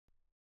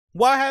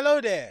Well,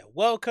 hello there.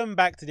 Welcome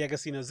back to the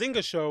Agostinho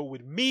Zinga show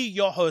with me,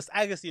 your host,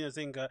 Agostinho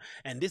Zinga,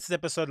 and this is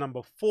episode number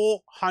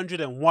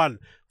 401.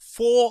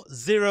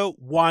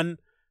 401.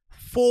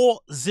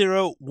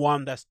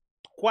 401. That's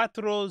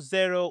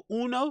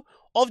 401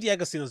 of the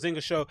Agostinho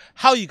Zinga show.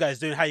 How you guys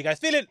doing? How you guys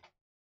feeling?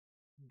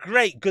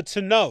 Great. Good to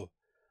know.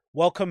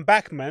 Welcome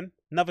back, man.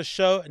 Another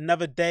show,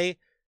 another day,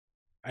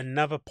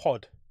 another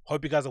pod.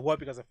 Hope you guys are well.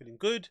 Hope you guys are feeling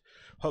good.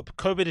 Hope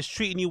COVID is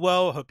treating you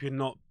well. Hope you're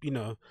not,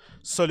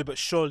 slowly but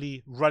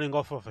surely running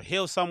off of a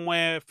hill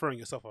somewhere, throwing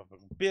yourself off a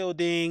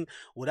building,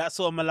 all that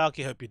sort of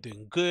malarkey. Hope you're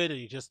doing good and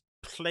you're just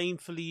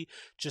plainly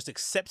just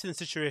accepting the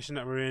situation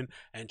that we're in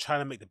and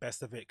trying to make the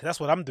best of it. Because that's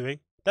what I'm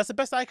doing. That's the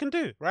best I can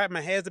do, right?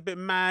 My hair's a bit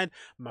mad.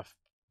 My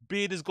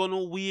beard has gone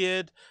all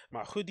weird.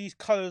 My hoodie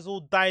colors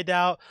all died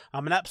out.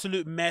 I'm an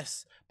absolute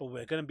mess, but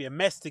we're going to be a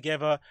mess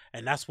together,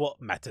 and that's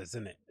what matters,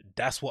 isn't it?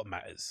 That's what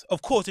matters.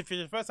 Of course, if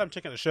you're the first time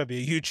checking out the show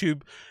via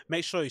YouTube,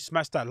 make sure you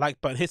smash that like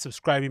button, hit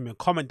subscribe, and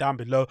comment down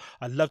below.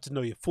 I'd love to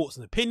know your thoughts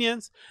and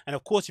opinions. And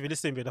of course, if you're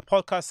listening via the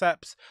podcast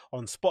apps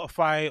on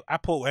Spotify,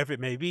 Apple, wherever it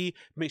may be,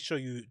 make sure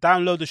you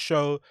download the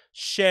show,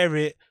 share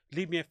it,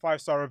 leave me a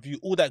 5-star review,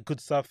 all that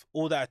good stuff,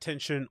 all that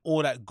attention,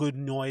 all that good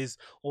noise,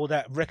 all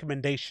that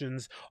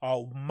recommendations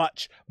are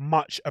much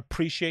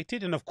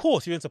appreciated. And of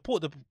course, if you can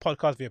support the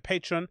podcast via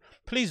Patreon,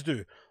 please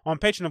do. On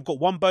Patreon, I've got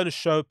one bonus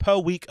show per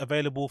week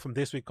available from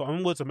this week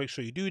onwards, so make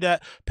sure you do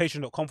that.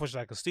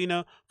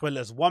 Patreon.com/Agostinho for as little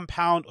as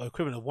 £1 or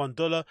equivalent of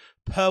 $1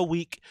 per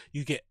week.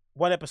 You get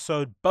one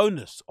episode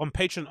bonus on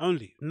Patreon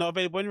only, not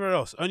available anywhere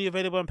else, only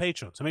available on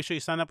Patreon. So make sure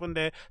you sign up on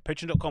there,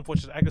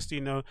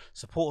 patreon.com/Agostinho.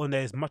 Support on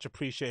there is much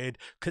appreciated.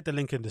 Click the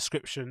link in the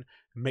description.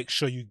 Make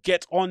sure you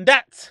get on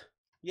that.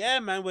 Yeah,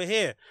 man, we're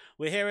here.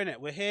 We're here in it.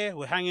 We're here.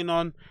 We're hanging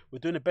on. We're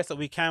doing the best that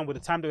we can with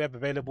the time that we have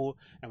available,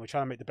 and we're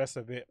trying to make the best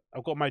of it.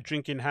 I've got my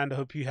drink in hand. I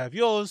hope you have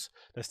yours.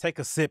 Let's take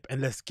a sip and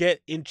let's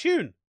get in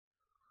tune.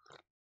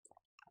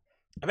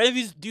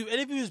 Do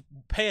any of you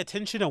pay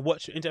attention and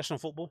watch international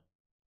football?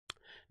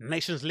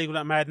 Nations League, with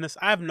that madness.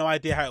 I have no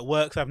idea how it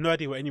works. I have no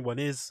idea where anyone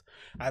is.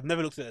 I've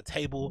never looked at the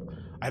table.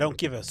 I don't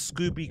give a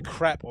Scooby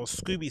crap or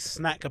Scooby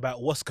snack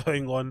about what's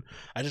going on.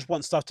 I just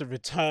want stuff to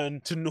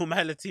return to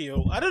normality,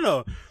 or I don't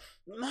know.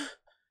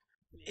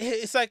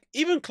 It's like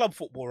even club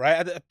football,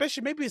 right?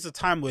 Especially maybe it's the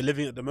time we're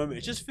living at the moment.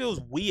 It just feels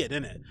weird,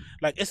 isn't it?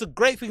 Like it's a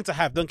great thing to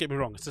have. Don't get me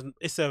wrong.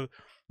 It's a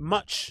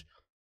much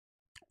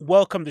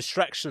welcome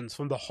distractions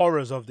from the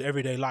horrors of the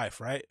everyday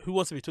life, right? Who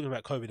wants to be talking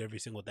about COVID every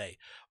single day?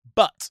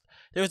 But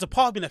there is a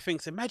part of me that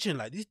thinks, imagine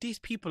like these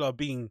people are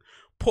being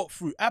put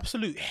through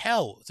absolute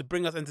hell to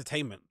bring us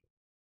entertainment,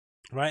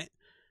 right?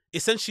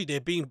 Essentially,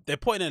 they're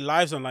putting their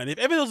lives online. If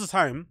ever there was a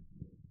time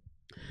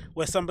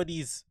where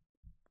somebody's,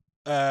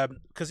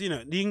 because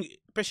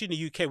especially in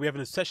the UK, we have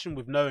an obsession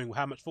with knowing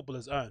how much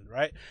footballers earn,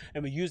 right?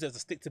 And we use it as a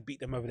stick to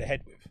beat them over the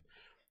head with.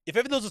 If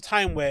ever there was a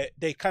time where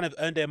they kind of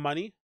earn their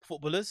money,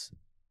 footballers,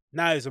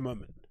 now is a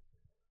moment.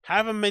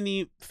 However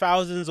many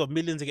thousands or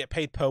millions they get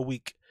paid per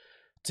week,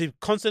 to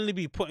constantly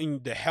be putting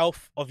the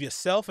health of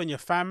yourself and your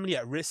family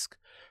at risk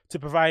to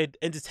provide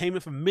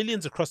entertainment for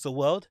millions across the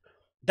world,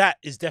 that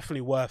is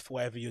definitely worth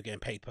whatever you're getting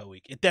paid per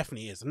week. It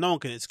definitely is. No one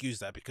can excuse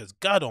that, because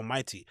God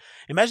almighty,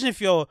 imagine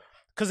if you're,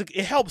 because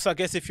it helps, I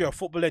guess, if you're a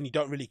footballer and you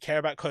don't really care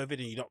about COVID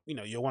and you don't,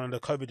 you're one of the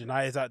COVID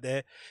deniers out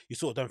there, you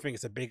sort of don't think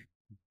it's a big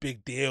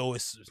deal.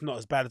 It's not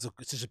as bad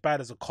it's as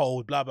bad as a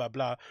cold, blah blah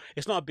blah.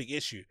 It's not a big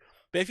issue.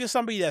 But if you're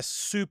somebody that's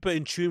super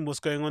in tune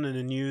what's going on in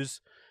the news,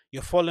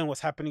 you're following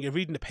what's happening, you're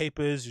reading the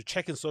papers, you're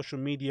checking social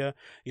media,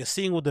 you're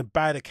seeing all the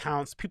bad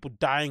accounts, people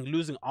dying,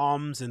 losing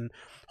arms, and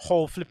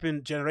whole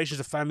flipping generations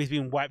of families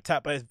being wiped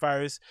out by this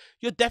virus,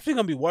 you're definitely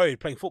going to be worried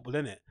playing football,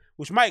 innit?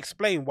 Which might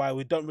explain why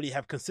we don't really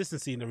have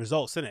consistency in the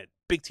results, innit?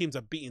 Big teams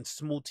are beating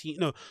small teams.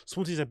 No,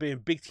 small teams are beating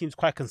big teams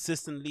quite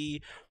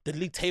consistently. The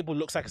league table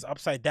looks like it's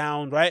upside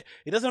down, right?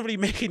 It doesn't really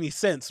make any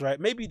sense, right?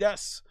 Maybe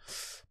that's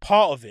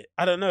part of it.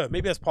 I don't know.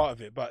 Maybe that's part of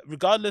it. But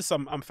regardless,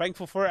 I'm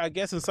thankful for it, I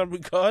guess, in some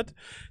regard,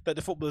 that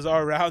the footballers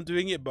are around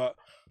doing it. But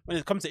when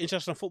it comes to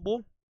international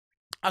football,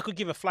 I could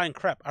give a flying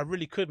crap. I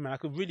really could, man. I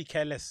could really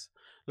care less.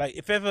 Like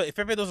if ever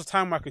there was a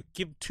time where I could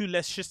give too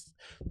less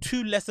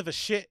of a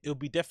shit, it would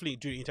be definitely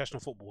during international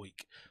football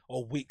week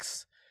or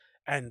weeks.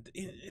 And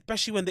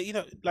especially when they,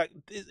 like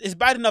it's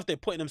bad enough they're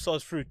putting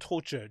themselves through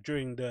torture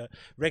during the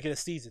regular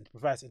season to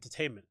provide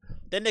entertainment.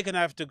 Then they're gonna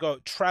have to go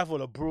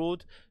travel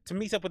abroad to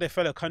meet up with their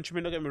fellow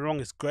countrymen. Don't get me wrong,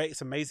 it's great,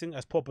 it's amazing,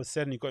 as Papa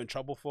said, and you got in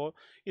trouble for,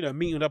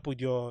 meeting up with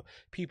your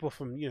people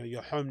from,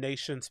 your home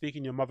nation,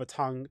 speaking your mother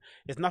tongue.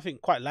 There's nothing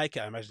quite like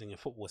it, I'm imagining, in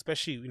football,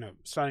 especially,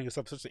 surrounding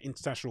yourself with such an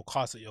international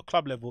cast at your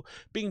club level,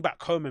 being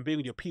back home and being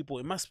with your people.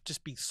 It must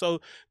just be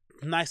so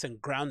nice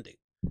and grounding.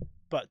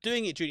 But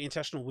doing it during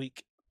international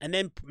week, and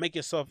then make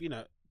yourself,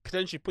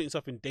 potentially put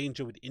yourself in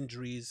danger with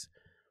injuries,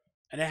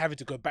 and then having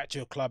to go back to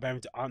your club, having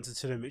to answer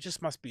to them, it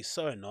just must be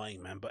so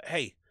annoying, man. But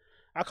hey,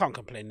 I can't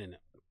complain, innit?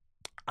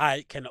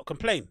 I cannot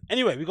complain.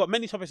 Anyway, we've got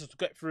many topics to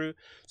get through,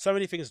 so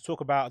many things to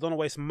talk about. I don't want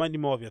to waste many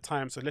more of your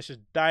time, so let's just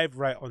dive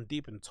right on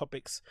deep into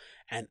topics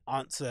and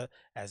answer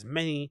as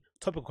many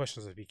topical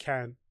questions as we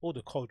can, all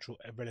the cultural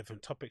and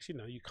relevant topics. You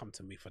know, you come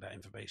to me for that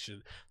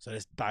information, so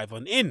let's dive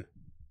on in.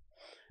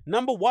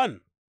 Number one,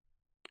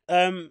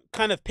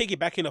 kind of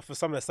piggybacking off of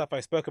some of the stuff I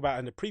spoke about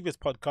in the previous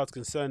podcast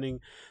concerning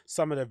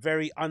some of the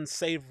very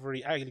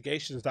unsavory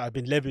allegations that have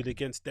been levied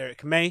against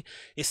Derek May.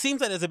 It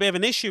seems like there's a bit of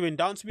an issue in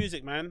dance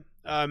music, man.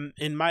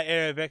 In my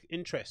area of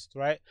interest,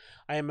 right?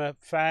 I am a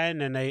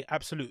fan and a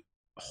absolute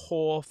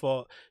whore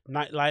for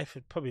nightlife.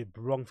 It's probably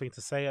the wrong thing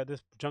to say at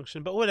this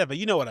junction, but whatever,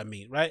 you know what I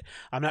mean, right?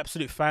 I'm an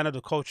absolute fan of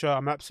the culture.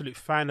 I'm an absolute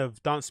fan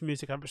of dance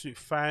music. I'm an absolute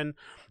fan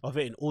of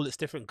it in all its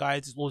different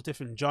guides, all its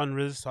different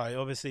genres. So I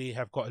obviously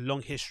have got a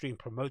long history in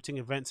promoting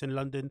events in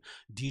London,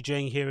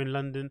 DJing here in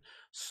London.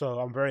 So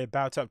I'm very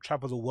about to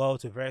travel the world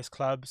to various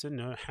clubs and,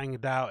 you know,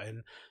 hanging out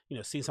and, you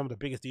know, seeing some of the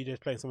biggest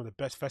DJs playing some of the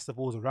best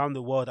festivals around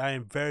the world. I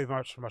am very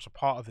much a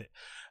part of it.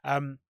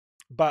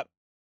 But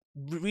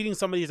reading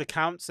some of these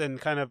accounts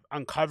and kind of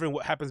uncovering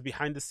what happens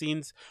behind the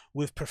scenes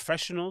with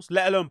professionals,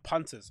 let alone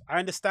punters. I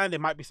understand there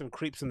might be some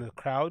creeps in the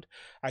crowd.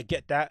 I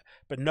get that.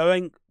 But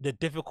knowing the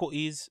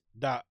difficulties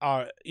that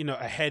are, you know,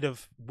 ahead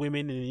of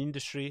women in the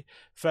industry,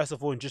 first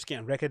of all, and just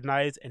getting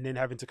recognized and then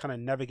having to kind of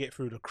navigate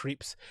through the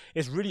creeps,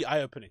 is really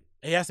eye-opening.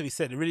 It has to be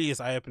said, it really is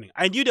eye-opening.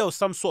 I knew there was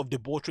some sort of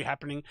debauchery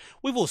happening.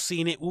 We've all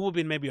seen it. We've all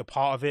been maybe a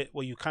part of it,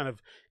 where you kind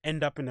of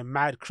end up in a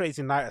mad,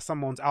 crazy night at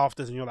someone's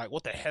afters and you're like,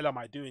 what the hell am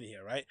I doing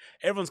here, right?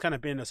 Everyone's kind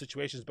of been in those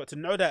situations. But to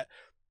know that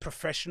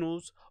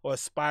professionals or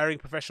aspiring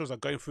professionals are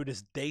going through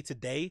this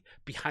day-to-day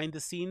behind the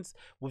scenes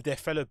with their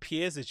fellow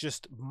peers is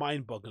just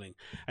mind-boggling.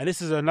 And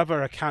this is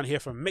another account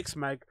here from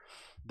Mixmag,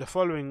 the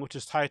following, which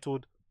is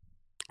titled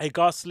A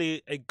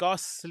ghastly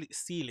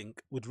ceiling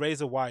with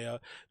razor wire,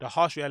 the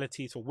harsh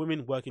realities for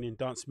women working in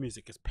dance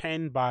music. Is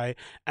penned by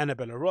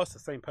Annabella Ross, the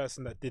same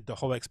person that did the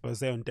whole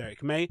expose on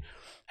Derek May,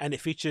 and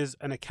it features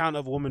an account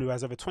of a woman who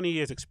has over 20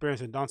 years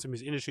experience in dance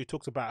music industry.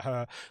 Talks about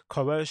her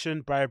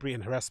coercion, bribery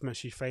and harassment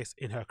she faced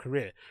in her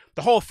career.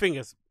 The whole thing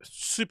is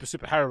super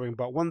harrowing,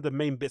 but one of the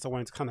main bits I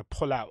wanted to kind of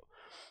pull out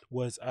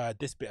was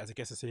this bit, as I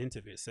guess it's an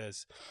interview. It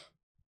says,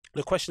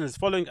 the question is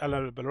following.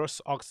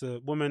 Belarus asks a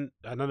woman,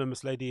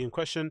 anonymous lady in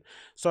question.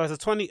 So as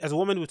a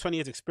woman with 20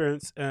 years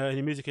experience in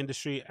the music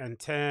industry and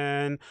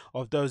 10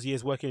 of those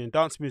years working in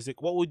dance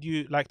music, what would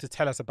you like to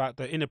tell us about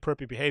the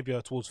inappropriate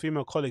behavior towards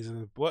female colleagues in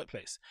the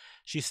workplace?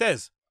 She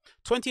says,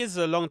 20 years is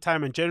a long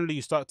time, and generally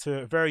you start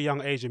to a very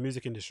young age in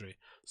music industry.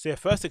 So your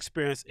first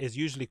experience is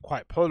usually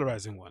quite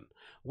polarizing one.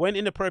 When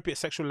inappropriate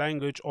sexual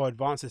language or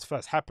advances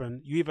first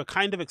happen, you either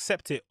kind of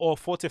accept it or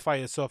fortify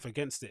yourself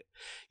against it.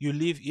 You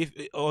leave you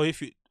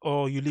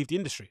leave the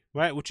industry,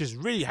 right? Which is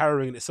really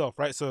harrowing in itself,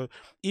 right? So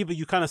either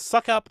you kind of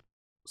suck up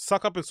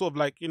and sort of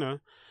like, you know,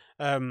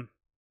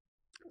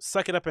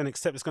 suck it up and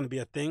accept it's going to be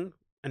a thing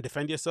and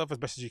defend yourself as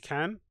best as you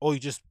can, or you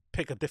just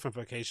pick a different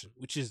vocation,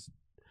 which is,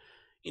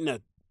 you know,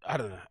 I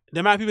don't know.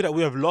 The amount of people that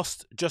we have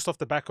lost just off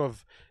the back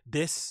of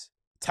this,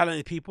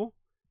 talented people,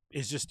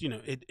 is just, you know,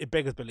 it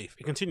beggars belief.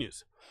 It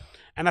continues.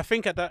 And I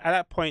think at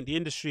that point, the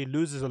industry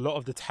loses a lot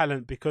of the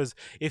talent, because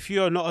if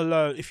you're not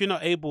alone, if you're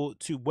not able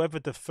to weather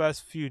the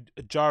first few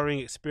jarring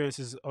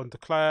experiences on the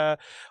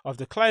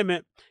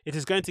climate, it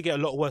is going to get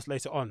a lot worse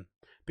later on.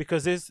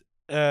 Because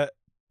I'm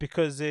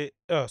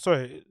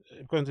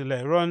going to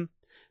later on.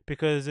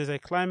 Because there's a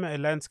climate,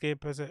 a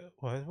landscape,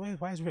 why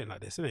is it written like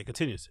this? And it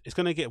continues. It's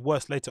going to get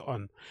worse later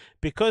on.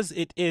 Because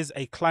it is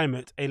a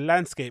climate, a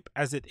landscape,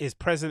 as it is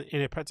present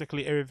in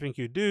practically everything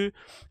you do,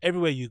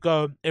 everywhere you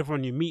go,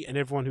 everyone you meet, and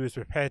everyone who is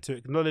prepared to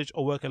acknowledge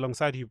or work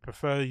alongside you,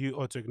 prefer you,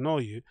 or to ignore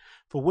you.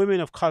 For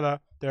women of color,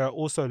 there are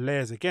also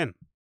layers again.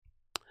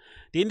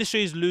 The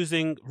industry is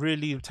losing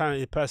really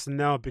talented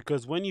personnel,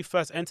 because when you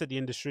first enter the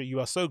industry,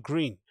 you are so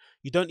green.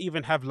 You don't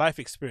even have life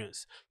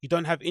experience. You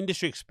don't have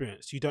industry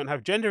experience. You don't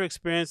have gender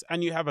experience.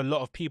 And you have a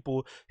lot of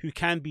people who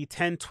can be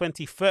 10,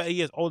 20, 30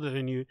 years older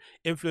than you,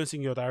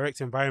 influencing your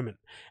direct environment.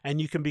 And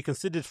you can be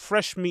considered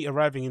fresh meat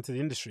arriving into the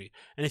industry.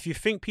 And if you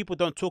think people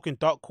don't talk in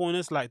dark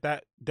corners like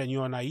that, then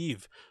you are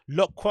naive.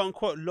 Quote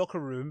unquote locker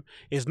room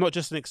is not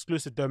just an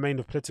exclusive domain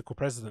of political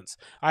presidents.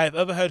 I have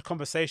overheard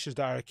conversations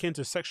that are akin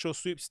to sexual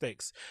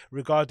sweepstakes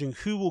regarding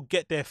who will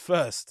get there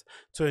first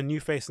to a new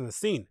face in the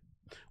scene.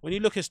 When you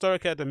look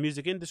historically at the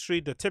music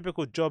industry, the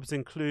typical jobs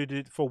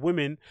included for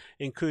women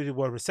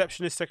were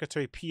receptionist,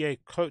 secretary,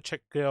 PA, coat check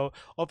girl,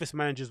 office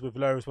managers with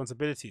low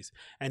responsibilities,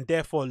 and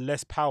therefore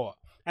less power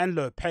and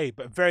low pay,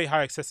 but very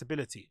high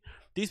accessibility.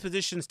 These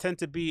positions tend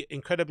to be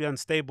incredibly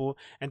unstable,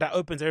 and that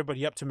opens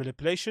everybody up to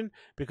manipulation,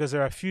 because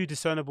there are few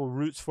discernible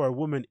routes for a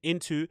woman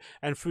into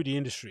and through the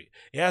industry.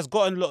 It has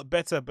gotten a lot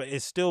better, but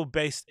it's still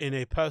based in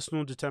a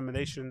personal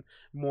determination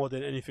more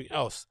than anything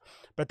else.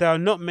 But there are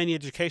not many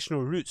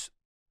educational routes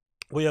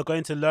where you're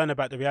going to learn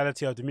about the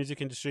reality of the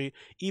music industry,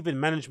 even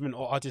management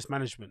or artist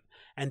management,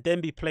 and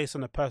then be placed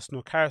on a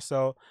personal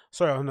carousel,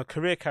 on a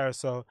career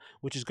carousel,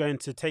 which is going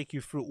to take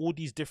you through all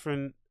these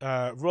different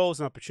roles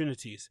and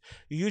opportunities.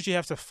 You usually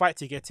have to fight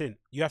to get in.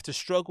 You have to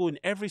struggle in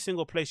every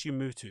single place you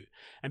move to.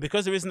 And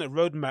because there isn't a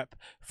roadmap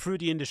through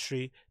the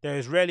industry, there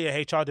is rarely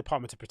a HR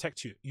department to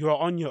protect you. You are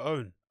on your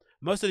own.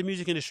 Most of the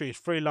music industry is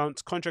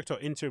freelance, contract or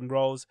interim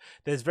roles.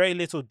 There's very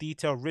little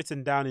detail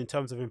written down in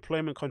terms of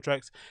employment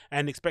contracts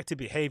and expected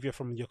behavior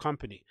from your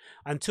company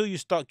until you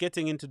start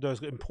getting into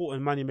those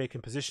important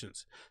money-making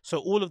positions. So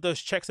all of those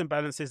checks and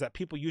balances that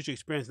people usually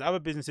experience in other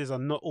businesses are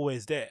not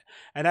always there.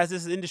 And as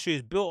this industry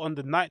is built on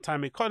the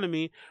nighttime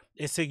economy,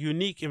 it's a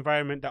unique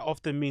environment that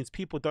often means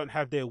people don't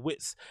have their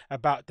wits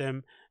about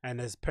them, and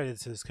as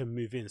predators can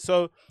move in.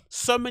 So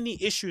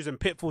many issues and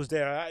pitfalls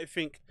there, I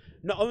think,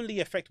 not only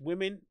affect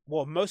women,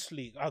 well,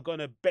 mostly are going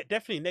to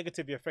definitely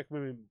negatively affect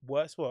women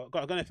worse. Well,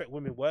 are going to affect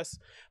women worse,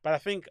 but I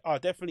think are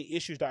definitely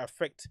issues that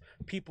affect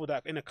people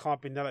that are in the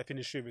club in the life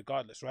industry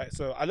regardless, right?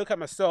 So I look at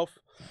myself,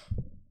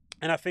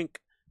 and I think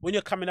when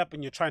you're coming up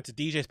and you're trying to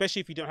DJ,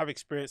 especially if you don't have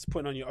experience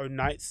putting on your own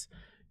nights,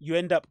 you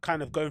end up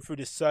kind of going through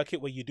this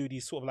circuit where you do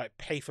these sort of like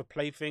pay for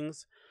play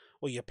things,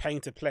 where you're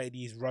paying to play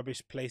these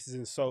rubbish places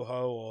in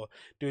Soho, or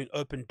doing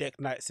open deck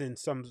nights in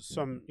some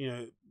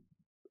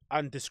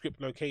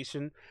undescript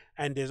location,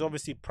 and there's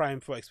obviously prime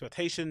for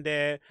exploitation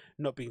there,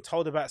 not being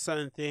told about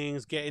certain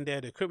things, getting there,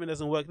 the equipment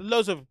doesn't work,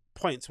 loads of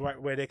points,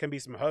 right, where there can be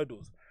some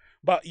hurdles.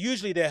 But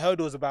usually there are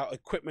hurdles about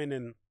equipment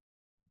and,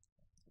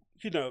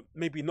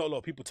 maybe not a lot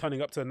of people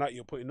turning up to the night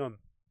you're putting on.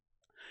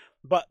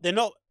 But they're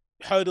not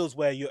hurdles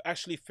where you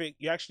actually think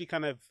you're actually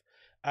kind of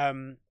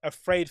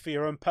afraid for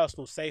your own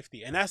personal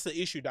safety. And that's the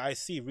issue that I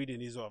see reading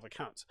these sort of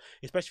accounts,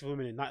 especially for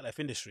women in the nightlife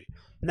industry.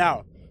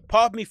 Now,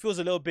 part of me feels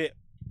a little bit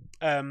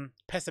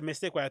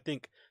pessimistic, where I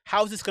think,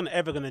 how is this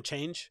ever going to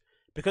change?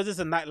 Because it's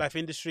a nightlife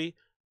industry,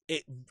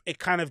 it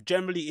kind of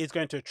generally is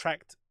going to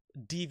attract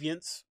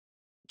deviants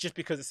just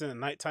because it's in the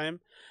nighttime,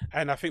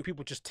 and I think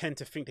people just tend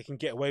to think they can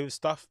get away with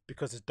stuff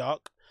because it's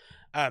dark.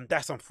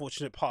 That's an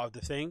unfortunate part of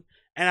the thing.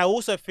 And I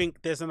also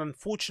think there's an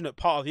unfortunate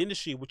part of the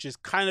industry which is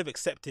kind of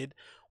accepted,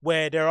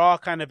 where there are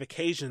kind of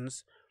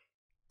occasions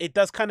it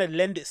does kind of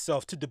lend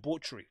itself to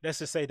debauchery. Let's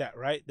just say that,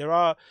 right? There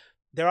are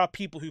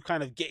people who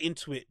kind of get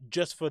into it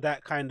just for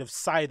that kind of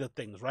side of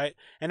things, right?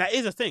 And that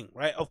is a thing,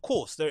 right? Of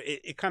course,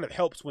 it kind of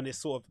helps when it's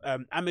sort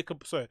of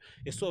amicable. So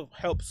it sort of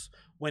helps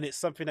when it's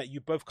something that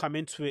you both come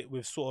into it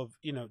with sort of,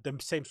 the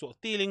same sort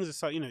of feelings.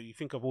 It's like, you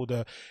think of all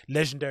the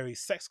legendary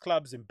sex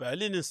clubs in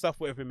Berlin and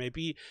stuff, whatever it may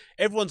be.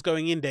 Everyone's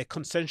going in there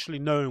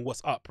consensually knowing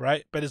what's up,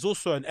 right? But there's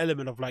also an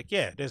element of like,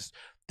 yeah, there's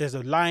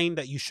a line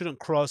that you shouldn't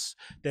cross.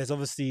 There's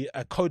obviously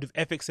a code of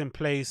ethics in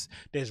place.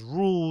 There's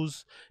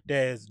rules.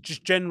 There's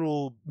just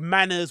general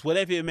manners,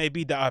 whatever it may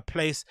be, that are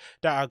placed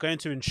that are going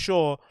to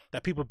ensure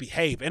that people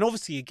behave. And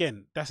obviously,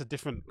 again, that's a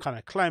different kind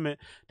of climate.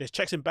 There's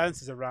checks and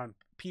balances around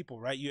people,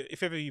 right?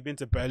 If ever you've been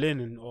to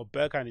Berlin or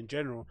Berghain in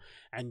general,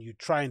 and you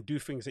try and do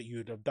things that you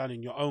would have done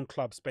in your own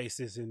club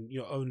spaces in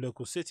your own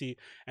local city,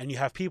 and you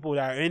have people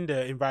that are in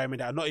the environment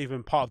that are not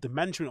even part of the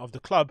management of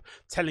the club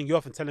telling you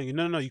off and telling you,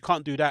 no, you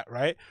can't do that,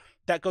 right?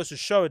 That goes to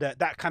show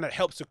that kind of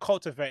helps to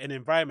cultivate an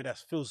environment that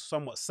feels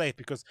somewhat safe,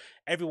 because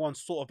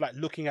everyone's sort of like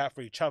looking out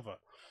for each other.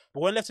 But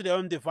when left to their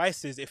own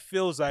devices, it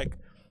feels like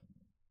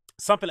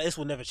something like this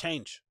will never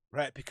change,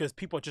 right? Because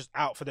people are just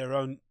out for their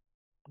own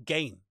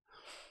gain.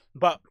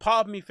 But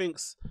part of me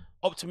thinks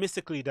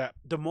optimistically that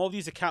the more of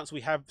these accounts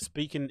we have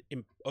speaking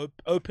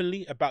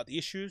openly about the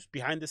issues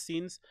behind the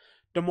scenes,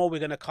 the more we're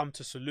going to come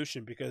to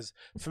solution. Because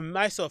for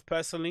myself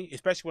personally,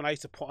 especially when I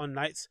used to put on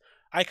nights,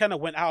 I kind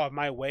of went out of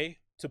my way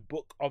to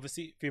book,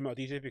 obviously, female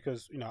DJs,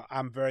 because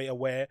I'm very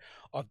aware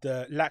of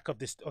the lack of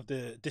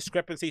the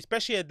discrepancy,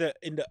 especially in the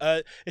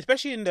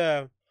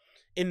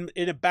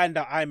band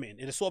that I'm in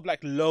the sort of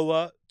like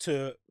lower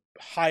to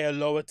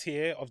lower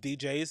tier of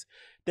DJs.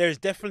 There is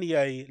definitely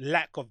a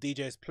lack of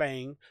DJs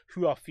playing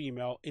who are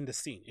female in the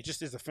scene. It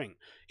just is a thing.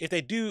 If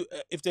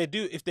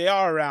they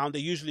are around, they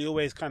usually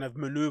always kind of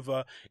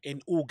maneuver in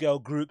all girl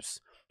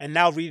groups. And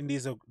now reading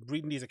these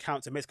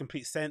accounts, it makes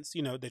complete sense.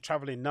 They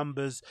travel in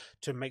numbers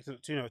to make them,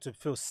 to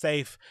feel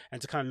safe and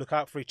to kind of look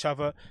out for each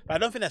other. But I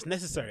don't think that's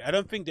necessary. I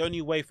don't think the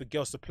only way for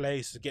girls to play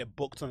is to get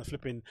booked on a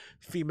flipping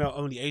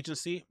female-only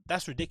agency.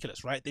 That's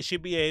ridiculous, right? They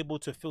should be able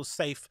to feel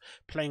safe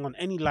playing on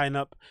any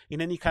lineup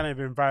in any kind of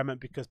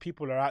environment, because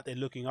people are out there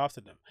looking after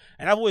them.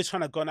 And I've always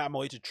kind of gone out of my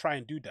way to try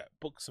and do that.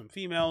 Book some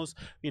females.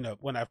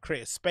 When I've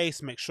created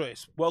space, make sure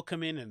it's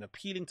welcoming and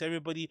appealing to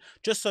everybody,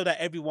 just so that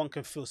everyone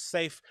can feel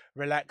safe,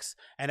 relax,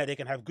 and that they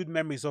can have good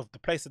memories of the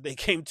place that they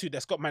came to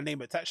that's got my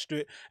name attached to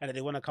it, and that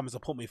they want to come and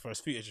support me for a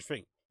future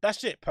thing.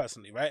 That's it,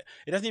 personally, right?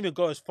 It doesn't even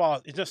go as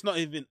far. It's just not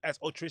even as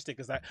altruistic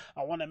as that.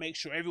 I want to make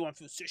sure everyone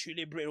feels sexually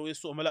liberated, all this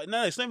sort of like.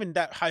 No, it's not even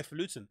that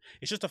highfalutin.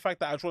 It's just the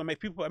fact that I just want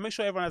to make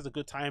sure everyone has a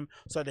good time,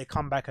 so they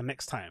come back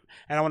next time.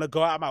 And I want to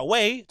go out of my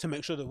way to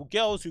make sure that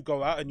girls who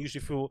go out and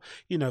usually feel,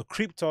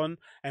 creeped on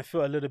and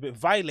feel a little bit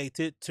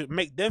violated, to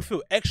make them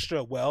feel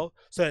extra well,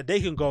 so that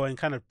they can go and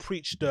kind of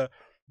preach the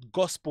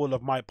gospel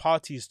of my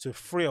parties to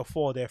 3 or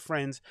 4 of their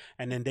friends,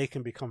 and then they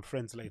can become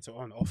friends later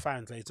on, or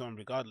fans later on,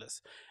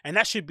 regardless. And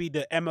that should be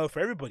the MO for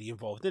everybody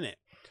involved in it.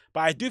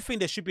 But I do think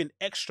there should be an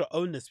extra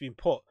onus being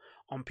put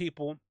on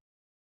people,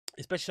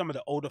 especially some of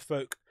the older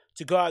folk,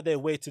 to go out their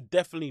way to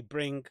definitely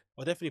bring,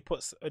 or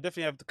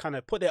definitely have to kind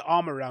of put their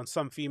arm around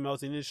some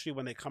females in the industry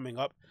when they're coming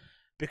up,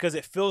 because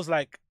it feels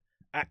like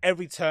at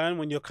every turn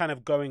when you're kind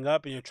of going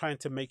up and you're trying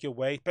to make your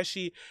way,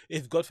 especially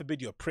if God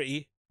forbid you're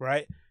pretty,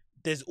 right?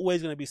 There's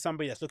always going to be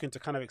somebody that's looking to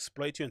kind of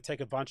exploit you and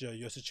take advantage of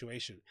your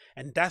situation.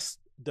 And that's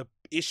the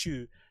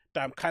issue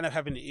that I'm kind of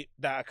having,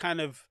 that I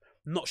kind of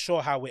not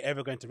sure how we're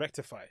ever going to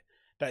rectify.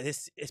 That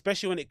this,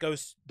 especially when it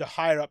goes, the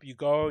higher up you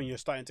go and you're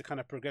starting to kind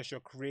of progress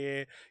your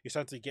career, you're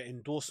starting to get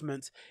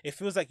endorsements, it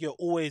feels like you're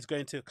always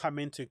going to come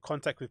into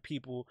contact with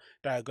people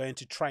that are going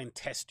to try and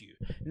test you.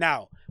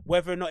 Now,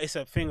 whether or not it's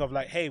a thing of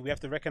like, hey, we have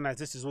to recognize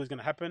this is always going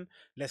to happen,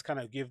 let's kind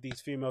of give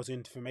these females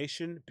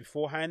information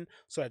beforehand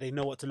so that they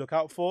know what to look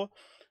out for.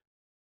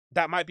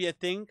 That might be a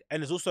thing.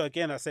 And there's also,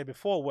 again, I said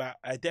before, where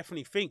I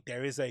definitely think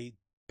there is a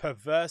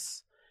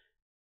perverse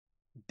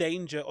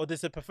danger, or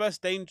there's a perverse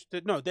danger.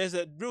 No, there's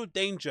a real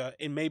danger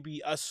in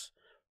maybe us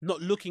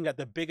not looking at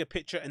the bigger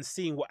picture and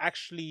seeing what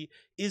actually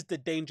is the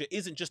danger.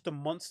 Isn't just the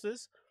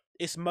monsters,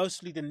 it's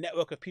mostly the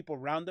network of people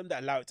around them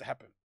that allow it to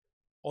happen,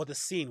 or the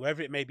scene,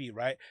 wherever it may be,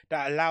 right,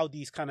 that allow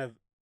these kind of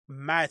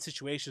mad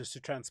situations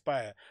to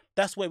transpire.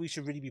 That's where we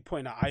should really be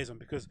putting our eyes on,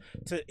 because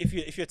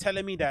if you're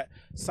telling me that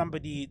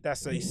somebody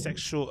that's a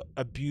sexual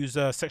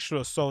abuser,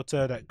 sexual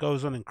assaulter that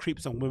goes on and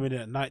creeps on women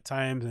at night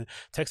times and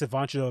takes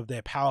advantage of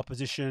their power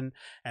position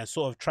and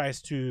sort of tries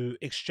to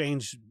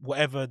exchange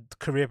whatever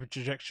career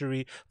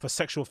trajectory for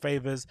sexual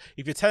favors,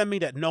 if you're telling me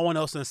that no one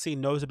else in the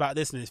scene knows about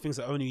this and these things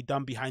are only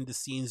done behind the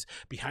scenes,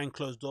 behind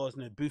closed doors,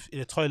 in a booth, in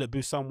a toilet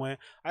booth somewhere,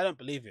 I don't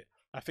believe it.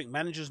 I think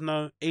managers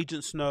know,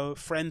 agents know,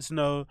 friends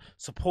know,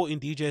 supporting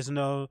DJs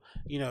know,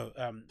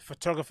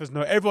 photographers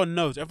know, everyone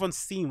knows, everyone's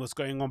seen what's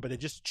going on, but they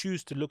just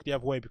choose to look the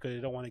other way because they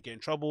don't want to get in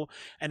trouble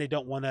and they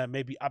don't want to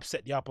maybe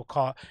upset the apple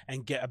cart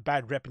and get a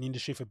bad rep in the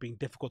industry for being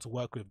difficult to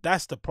work with.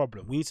 That's the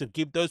problem. We need to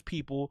give those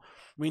people,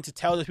 we need to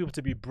tell those people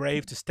to be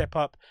brave, to step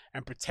up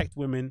and protect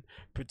women,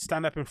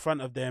 stand up in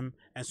front of them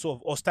and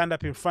or stand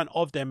up in front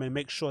of them and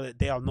make sure that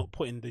they are not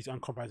put in these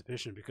uncompromised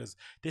positions, because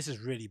this is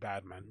really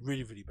bad, man.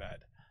 Really, really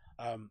bad.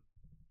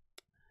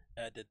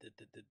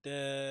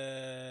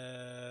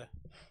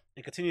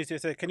 It continues to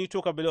say, can you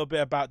talk a little bit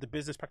about the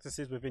business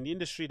practices within the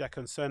industry that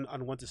concern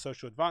unwanted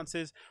social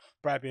advances,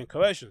 bribery and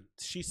coercion?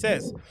 She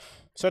says,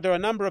 so there are a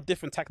number of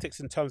different tactics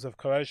in terms of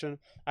coercion.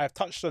 I have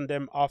touched on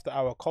them after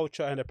our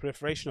culture and the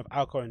proliferation of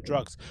alcohol and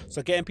drugs.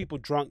 So getting people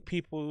drunk,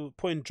 people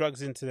putting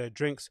drugs into their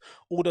drinks,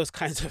 all those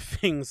kinds of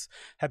things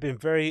have been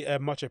very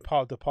much a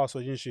part of the parcel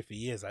of the industry for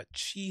years. Like,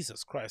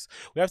 Jesus Christ.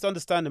 We have to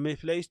understand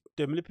the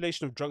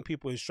manipulation of drunk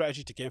people is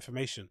strategy to get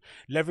information,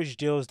 leverage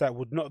deals that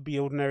would not be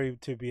ordinary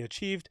to be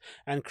achieved,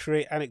 and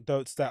create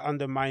anecdotes that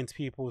undermines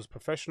people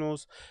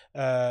professionally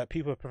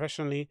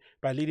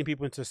by leading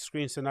people into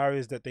screen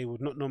scenarios that they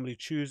would not normally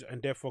choose,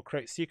 and therefore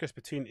create secrets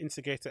between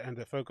instigator and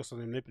the focus on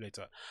the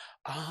manipulator.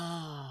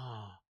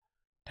 Ah,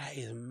 that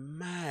is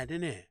mad,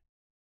 isn't it?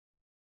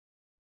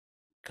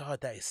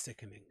 God, that is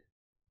sickening.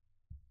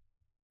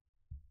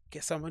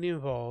 Get somebody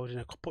involved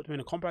and put them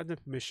in a compromising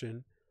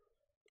position,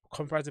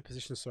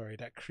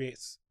 that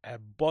creates a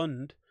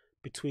bond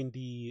between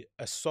the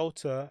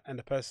assaulter and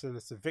the person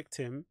that's the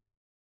victim,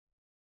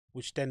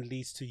 which then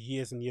leads to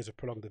years and years of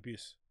prolonged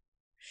abuse.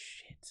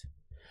 Shit.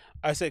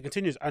 I say it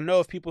continues. I know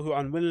of people who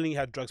unwillingly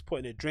had drugs put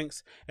in their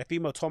drinks, a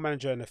female tour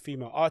manager and a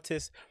female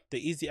artist.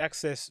 The easy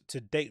access to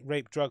date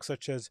rape drugs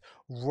such as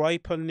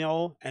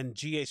Rohypnol and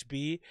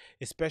GHB,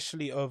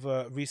 especially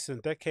over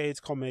recent decades,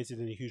 culminated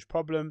in a huge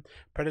problem.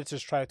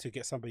 Predators try to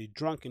get somebody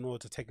drunk in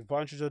order to take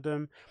advantage of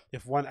them.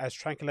 If one adds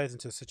tranquilizers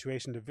into a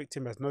situation, the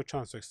victim has no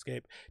chance to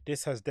escape.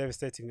 This has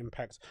devastating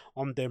impacts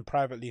on them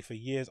privately for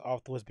years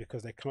afterwards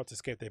because they cannot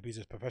escape their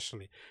abusers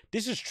professionally.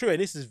 This is true, and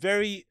this is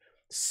very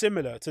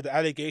similar to the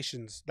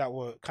allegations that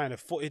were kind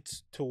of put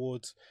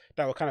towards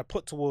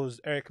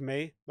Eric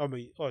May,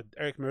 or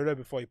Eric Murillo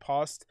before he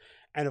passed,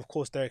 and of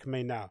course Derek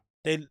May now.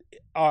 They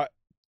are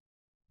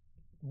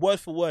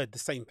word for word the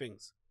same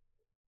things,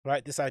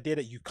 right? This idea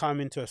that you come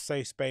into a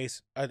safe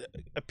space,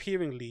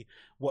 appearingly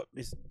what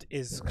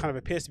is kind of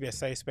appears to be a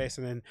safe space,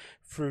 and then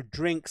through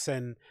drinks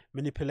and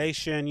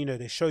manipulation,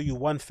 they show you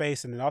one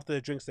face, and then after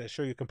the drinks they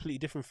show you a completely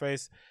different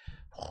face.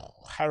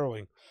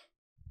 Harrowing.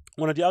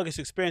 One of the argest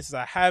experiences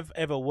I have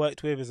ever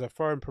worked with is a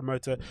foreign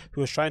promoter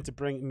who was trying to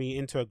bring me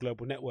into a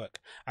global network,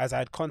 as I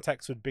had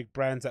contacts with big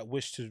brands that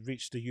wished to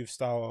reach the youth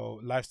style or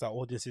lifestyle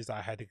audiences. I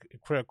had a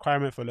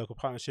requirement for a local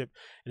partnership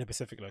in a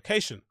specific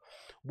location.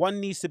 One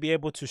needs to be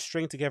able to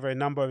string together a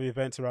number of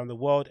events around the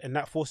world, and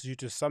that forces you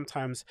to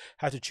sometimes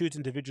have to choose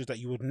individuals that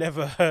you would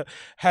never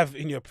have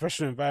in your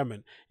professional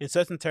environment. In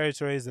certain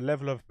territories, the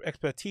level of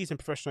expertise and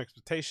professional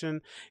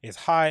expectation is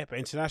high, but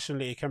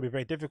internationally it can be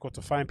very difficult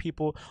to find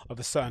people of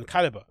a certain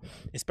caliber,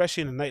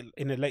 especially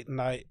in the late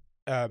night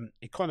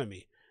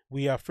economy.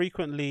 We are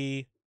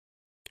frequently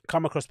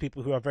come across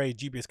people who are very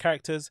dubious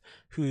characters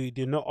who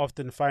do not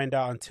often find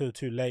out until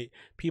too late.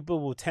 People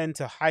will tend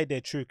to hide their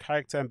true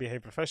character and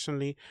behave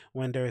professionally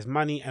when there is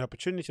money and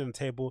opportunity on the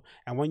table,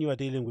 and when you are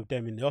dealing with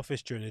them in the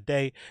office during the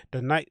day.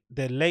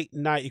 The late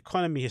night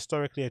economy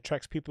historically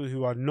attracts people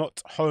who are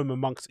not home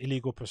amongst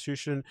illegal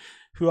prostitution,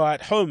 who are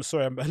at home,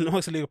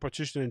 amongst illegal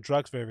prostitution and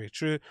drugs. Very, very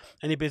true.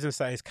 Any business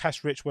that is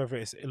cash rich, whether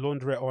it's a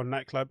laundrette or a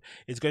nightclub,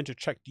 is going to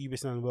attract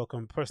dubious and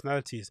unwelcome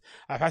personalities.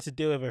 I've had to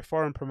deal with a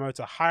foreign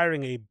promoter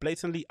hiring a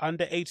blatantly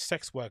underage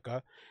sex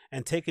worker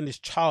and taking his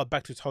child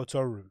back to his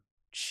hotel room.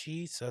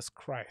 Jesus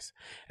Christ.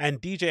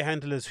 And DJ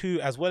handlers who,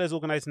 as well as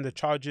organizing the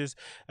charges,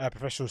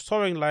 professional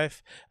touring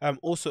life,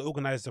 also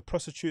organize the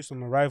prostitutes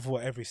on arrival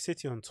at every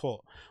city on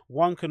tour.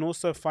 One can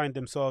also find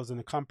themselves in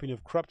the company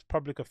of corrupt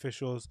public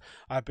officials.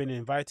 I've been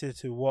invited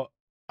to what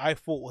I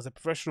thought was a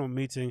professional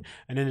meeting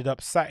and ended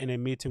up sat in a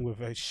meeting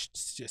with a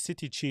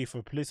city chief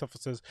of police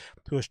officers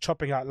who was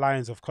chopping out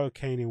lines of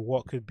cocaine in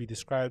what could be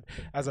described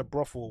as a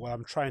brothel while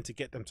I'm trying to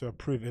get them to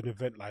approve an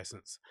event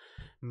license.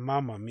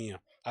 Mamma mia.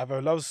 I have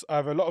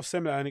a lot of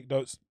similar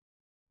anecdotes.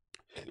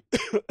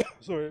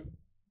 Sorry.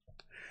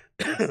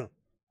 I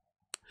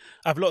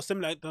have a lot of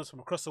similar anecdotes from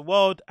across the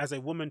world as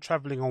a woman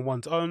traveling on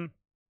one's own.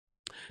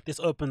 This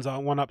opens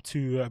one up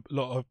to a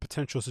lot of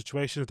potential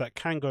situations that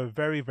can go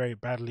very, very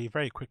badly,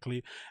 very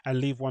quickly,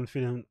 and leave one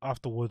feeling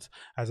afterwards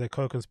as a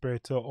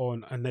co-conspirator or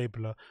an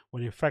enabler,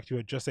 when in fact you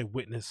are just a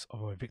witness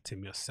of a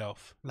victim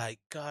yourself. Like,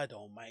 God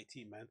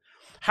almighty, man.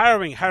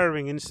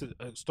 Harrowing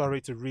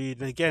story to read.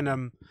 And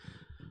again,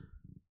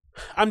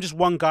 I'm just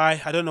one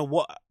guy. I don't know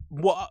what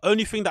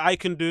only thing that I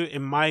can do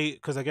in my,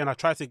 because again, I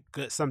try to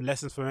get some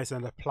lessons from this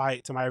and apply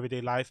it to my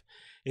everyday life,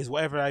 is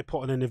whatever I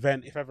put on an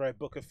event, if ever I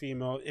book a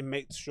female, it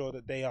makes sure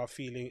that they are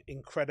feeling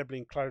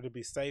incredibly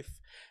safe,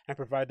 and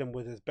provide them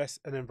with as best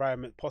an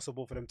environment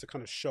possible for them to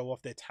kind of show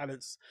off their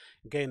talents,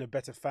 gain a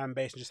better fan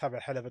base, and just have a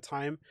hell of a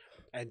time,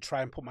 and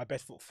try and put my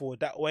best foot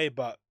forward that way.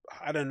 But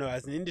I don't know,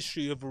 as an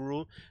industry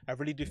overall, I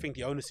really do think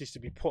the onus needs to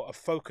be put, a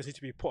focus needs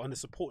to be put on the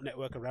support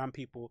network around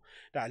people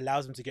that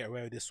allows them to get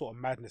away with this sort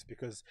of madness,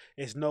 because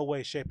there's no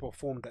way, shape or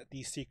form that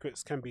these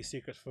secrets can be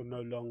secrets for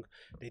no long.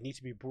 They need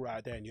to be brought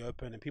out there in the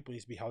open, and people need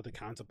to be held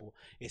accountable,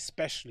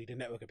 especially the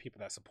network of people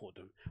that support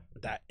them.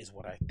 That is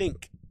what I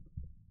think.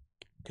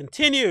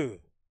 Continue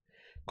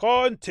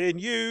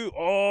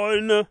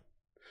on.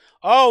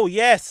 Oh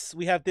yes,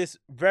 we have this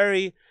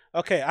very,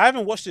 okay, I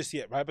haven't watched this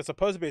yet, right? But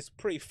supposedly it's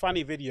a pretty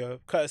funny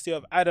video, courtesy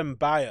of Adam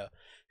Beyer,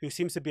 who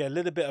seems to be a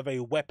little bit of a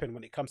weapon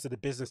when it comes to the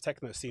business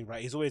techno scene,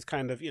 right? He's always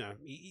kind of,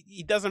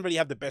 he doesn't really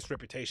have the best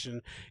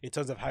reputation in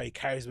terms of how he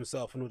carries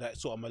himself and all that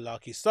sort of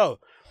malarkey. So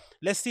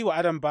let's see what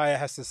Adam Beyer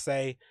has to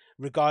say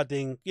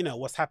regarding,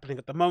 what's happening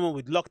at the moment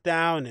with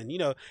lockdown. And,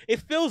 it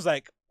feels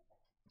like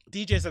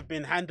DJs have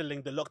been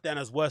handling the lockdown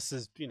as worse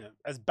as,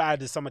 as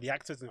bad as some of the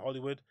actors in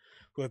Hollywood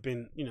who have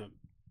been,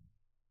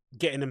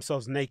 getting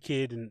themselves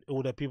naked and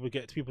all that, people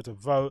get people to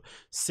vote,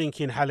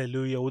 singing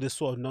hallelujah, all this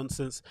sort of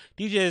nonsense.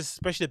 DJs,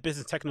 especially the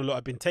business techno lot,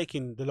 have been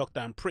taking the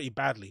lockdown pretty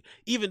badly,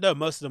 even though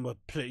most of them were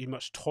pretty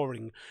much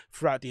touring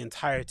throughout the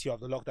entirety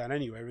of the lockdown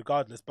anyway,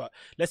 regardless. But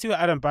let's see what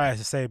Adam Beyer has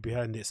to say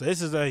behind it. So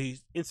this is a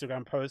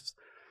Instagram post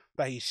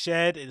that he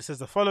shared. It says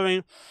the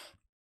following: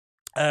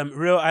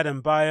 real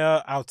Adam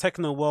Beyer, our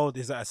techno world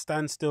is at a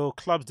standstill,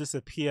 clubs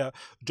disappear,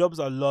 jobs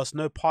are lost,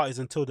 no parties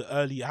until the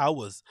early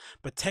hours,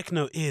 but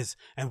techno is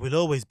and will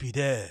always be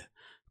there.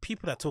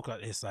 People that talk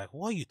like this, like,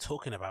 what are you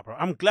talking about, bro?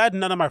 I'm glad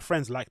none of my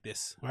friends like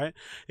this, right?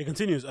 It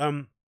continues.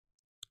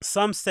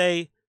 Some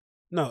say,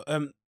 no,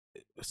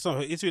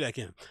 sorry, let's read that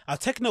again. Our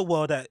techno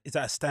world is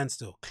at a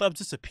standstill. Clubs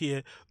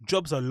disappear,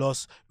 jobs are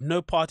lost,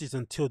 no parties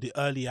until the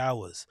early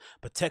hours,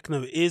 but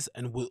techno is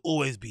and will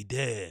always be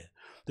there.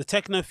 The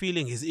techno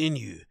feeling is in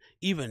you,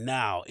 even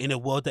now, in a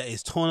world that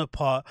is torn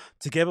apart.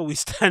 Together we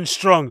stand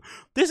strong.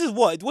 This is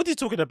what are you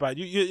talking about?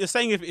 You're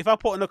saying if I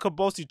put on a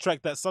Kabossi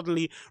track that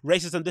suddenly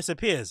racism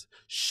disappears?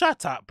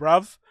 Shut up,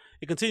 bruv.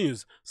 It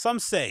continues. Some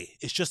say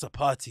it's just a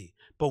party,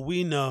 but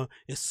we know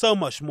it's so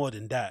much more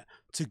than that.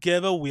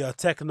 Together we are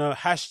techno.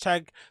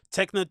 Hashtag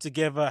techno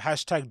together.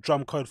 Hashtag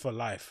drum code for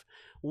life.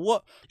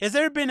 What has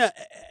there been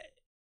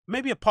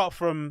maybe apart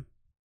from,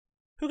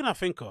 who can I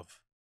think of?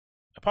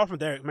 Apart from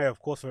Derek Mayer, of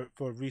course,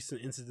 for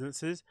recent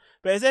incidences,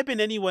 but has there been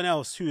anyone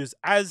else who has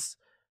as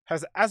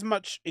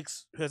much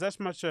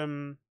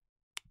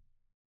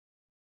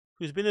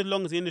who's been as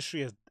long as the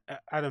industry as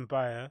Adam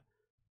Beyer,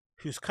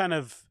 who's kind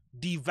of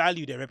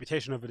devalued their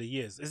reputation over the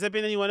years? Has there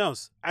been anyone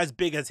else as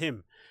big as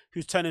him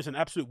who's turned into an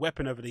absolute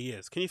weapon over the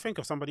years? Can you think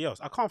of somebody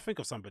else? I can't think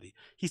of somebody.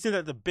 He seems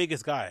like the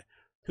biggest guy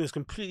who has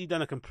completely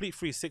done a complete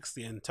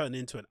 360 and turned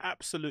into an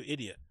absolute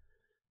idiot.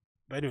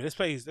 But anyway, let's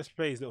play his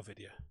little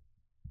video.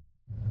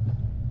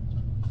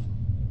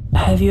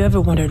 Have you ever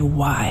wondered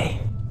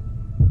why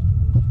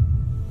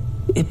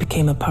it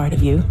became a part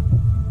of you?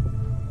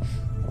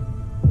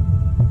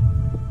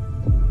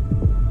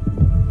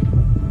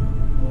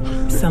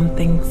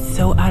 Something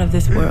so out of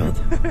this world.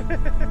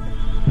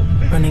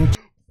 Running.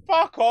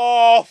 Fuck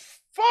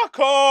off! Fuck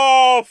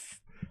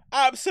off!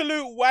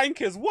 Absolute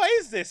wankers. What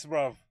is this,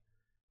 bruv?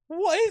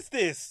 What is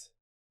this?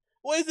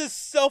 What is this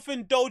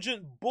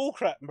self-indulgent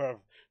bullcrap, bro?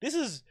 This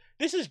is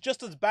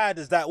just as bad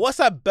as that. What's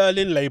that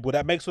Berlin label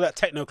that makes all that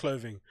techno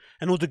clothing?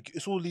 And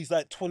it's all these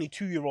like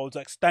 22-year-olds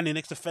like standing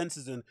next to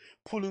fences and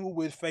pulling all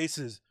weird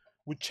faces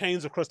with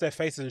chains across their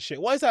faces and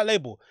shit. What is that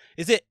label?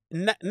 Is it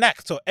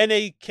NAKT or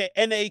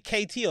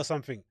NAKT or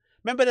something?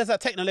 Remember there's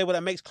that techno label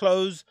that makes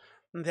clothes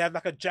and they have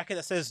like a jacket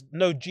that says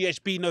no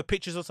GHB, no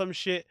pictures or some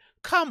shit?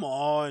 Come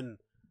on.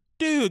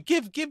 Dude,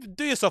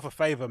 do yourself a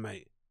favor,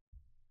 mate.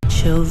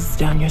 Chills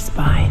down your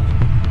spine.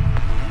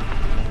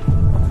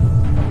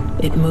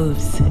 It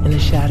moves in the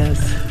shadows.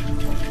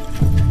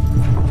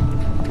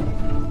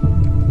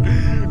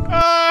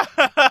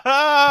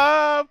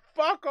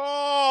 Fuck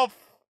off.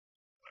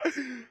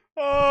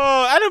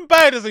 Oh, Adam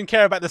Beyer doesn't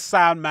care about the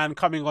sound man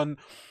coming on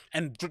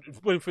and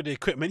going for the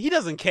equipment. He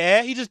doesn't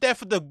care. He's just there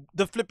for the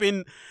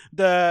flipping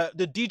the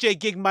DJ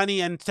gig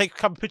money and take a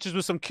couple pictures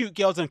with some cute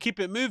girls and keep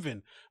it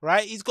moving,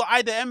 right? He's got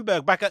Ida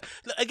Engberg back at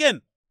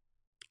again.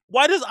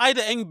 Why does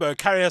Ida Engberg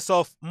carry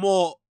herself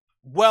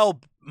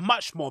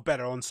much more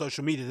better on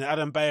social media than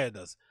Adam Beyer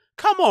does?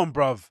 Come on,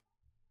 bruv.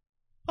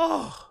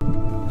 Oh.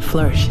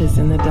 Flourishes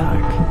in the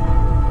dark.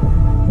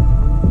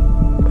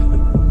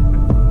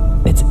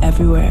 It's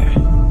everywhere.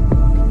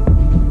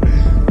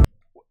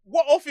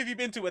 What off have you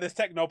been to where there's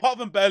techno? Apart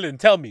from Berlin,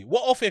 tell me.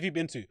 What off have you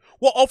been to?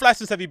 What off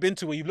license have you been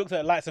to where you've looked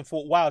at the lights and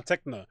thought, wow,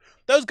 techno?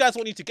 Those guys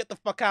want you to get the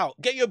fuck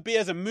out. Get your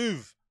beers and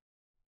move.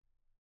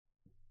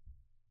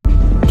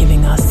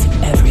 Giving us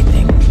everything.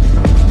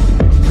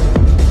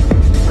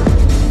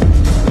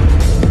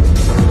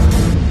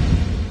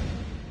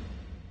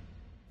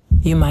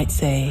 You might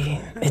say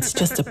it's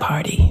just a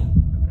party.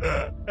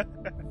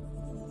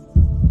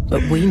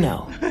 But we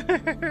know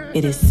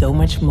it is so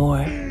much more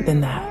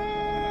than that.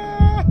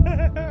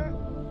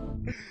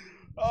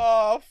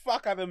 Oh,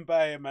 fuck Adam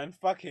Beyer, man.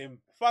 Fuck him.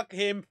 Fuck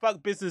him.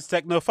 Fuck business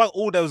techno. Fuck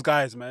all those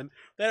guys, man.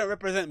 They don't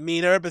represent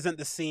me. They represent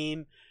the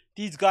scene.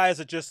 These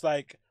guys are just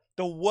like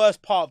the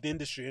worst part of the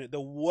industry.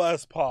 The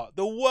worst part.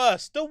 The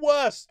worst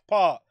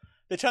part.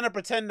 They're trying to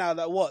pretend now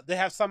that what? They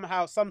have some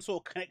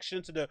sort of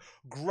connection to the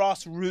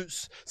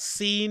grassroots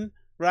scene,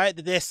 right?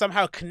 That they're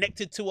somehow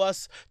connected to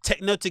us.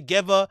 Techno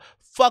together.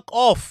 Fuck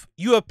off.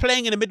 You were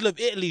playing in the middle of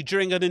Italy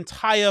during an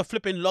entire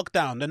flipping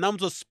lockdown. The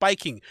numbers were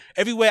spiking.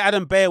 Everywhere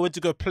Adam Beyer went to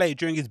go play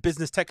during his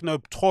business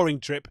techno touring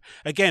trip.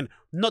 Again,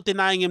 not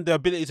denying him the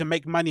ability to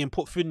make money and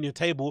put food on your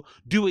table.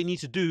 Do what you need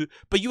to do.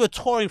 But you were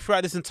touring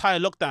throughout this entire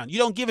lockdown. You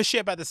don't give a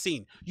shit about the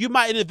scene. You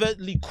might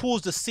inadvertently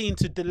cause the scene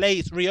to delay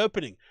its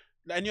reopening.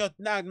 And you're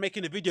now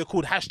making a video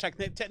called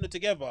 #Techno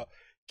Together.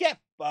 Get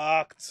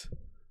fucked.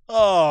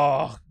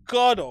 Oh,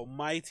 God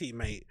almighty,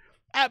 mate.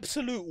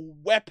 Absolute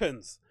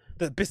weapons.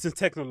 The business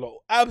techno law.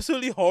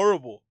 Absolutely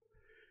horrible.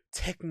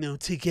 Techno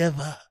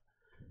together.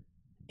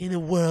 In a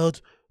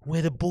world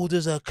where the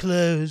borders are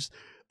closed,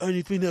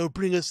 only thing that will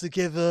bring us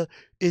together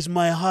is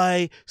my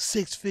high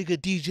 6-figure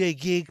DJ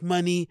gig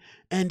money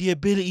and the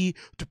ability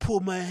to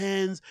put my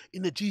hands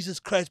in the Jesus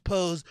Christ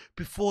pose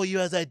before you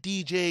as I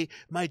DJ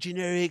my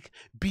generic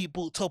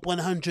Beatbook Top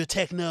 100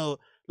 techno.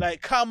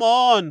 Like, come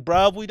on,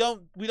 bruv. We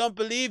don't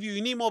believe you.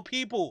 You need more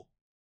people.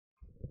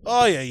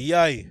 Oh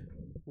yeah.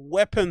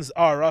 Weapons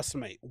are us,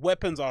 mate.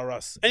 Weapons are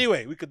us.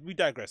 Anyway, we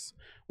digress.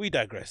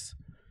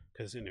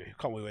 Because anyway,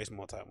 can't we waste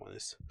more time on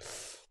this?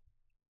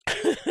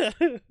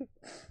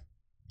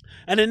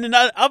 And then in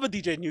other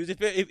DJ news, if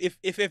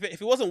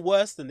it wasn't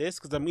worse than this,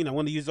 because I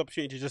want to use the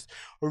opportunity to just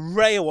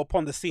rail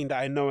upon the scene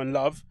that I know and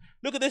love.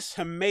 Look at this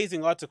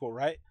amazing article,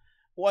 right?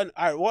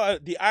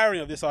 The irony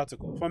of this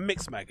article from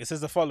Mixmag. It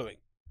says the following.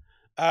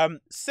 7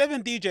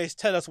 DJs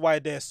tell us why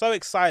they're so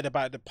excited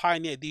about the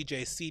Pioneer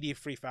DJ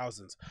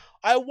CD3000s.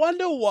 I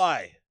wonder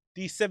why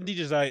these 7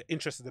 DJs are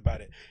interested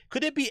about it.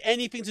 Could it be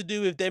anything to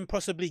do with them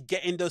possibly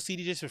getting those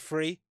CDJs for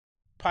free?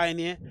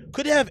 Pioneer?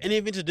 Could it have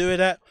anything to do with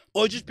that?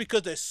 Or just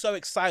because they're so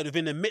excited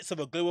within the midst of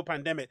a global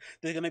pandemic,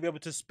 they're going to be able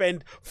to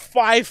spend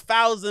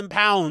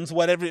 £5,000,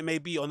 whatever it may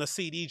be, on a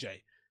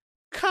CDJ?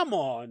 Come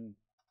on.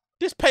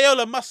 This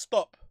payola must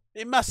stop.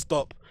 It must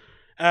stop.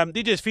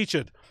 DJs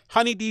featured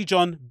Honey D.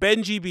 John,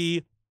 Benji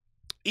B,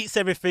 Eats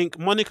Everything,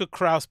 Monica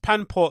Kraus,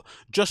 Panpot,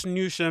 Josh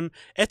Newsham,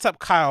 Etap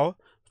Kyle.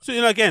 So,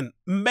 again,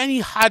 many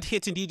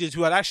hard-hitting DJs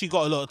who had actually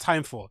got a lot of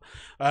time for.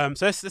 So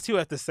let's see what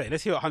I have to say.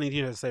 Let's hear what Honey D.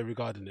 has to say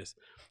regarding this.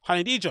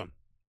 Honey D. John,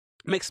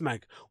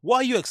 Mixmag, what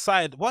are you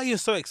excited? What are you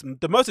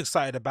the most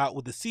excited about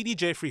with the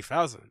CDJ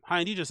 3000?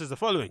 Honey D. John says the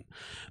following.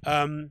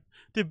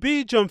 The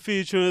beat jump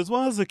feature as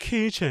well as the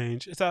key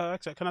change. Can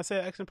I say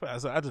accent? I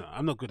don't know.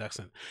 I'm not good at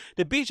accent.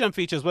 The beat jump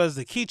feature as well as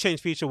the key change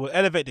feature will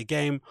elevate the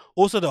game.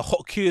 Also, the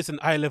hot cues and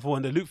eye level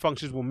and the loop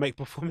functions will make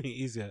performing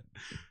easier.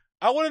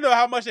 I want to know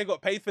how much they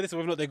got paid for this, or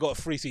whether or not they got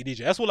a free CDJ.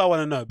 That's all I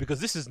want to know,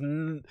 because this is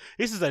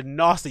a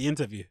nasty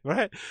interview,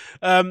 right?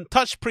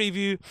 Touch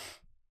preview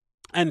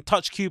and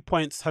touch cue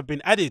points have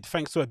been added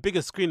thanks to a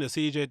bigger screen of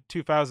CDJ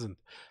 2000.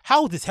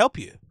 How will this help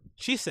you?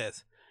 She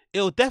says,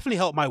 it'll definitely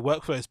help my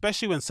workflow,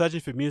 especially when searching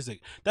for music.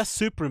 That's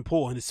super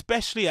important,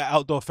 especially at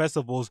outdoor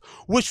festivals,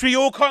 which we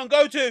all can't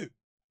go to.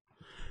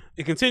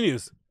 It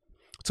continues.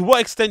 To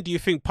what extent do you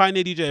think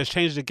Pioneer DJ has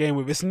changed the game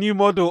with its new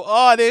model?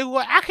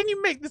 Oh, how can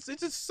you make this?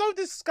 It's just so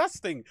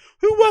disgusting.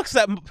 Who works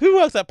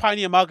at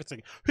Pioneer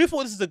Marketing? Who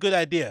thought this is a good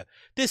idea?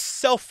 This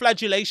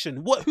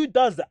self-flagellation. Who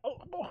does that?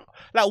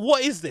 Like,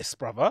 what is this,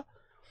 brother?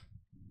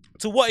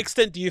 To what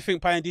extent do you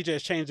think Pioneer DJ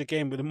has changed the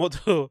game with the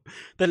model?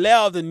 The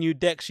layout of the new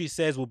deck, she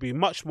says, will be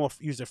much more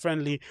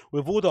user-friendly.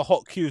 With all the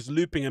hot cues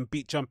looping and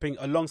beat jumping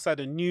alongside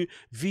a new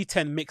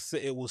V10 mixer,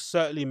 it will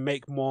certainly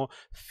make more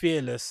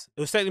fearless.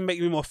 It will certainly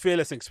make me more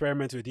fearless and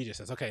experimental with DJ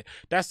sets. Okay,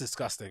 that's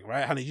disgusting,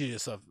 right? How do you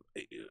yourself?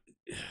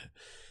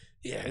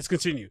 Yeah, let's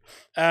continue.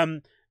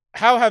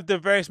 How have the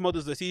various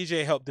models that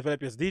CJ helped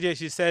develop as DJ?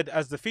 She said,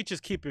 as the features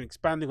keep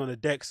expanding on the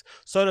decks,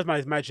 so does my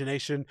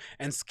imagination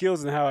and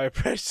skills in how I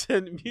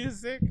present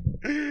music.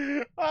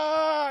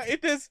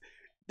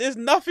 There's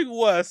nothing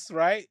worse,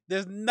 right?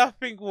 There's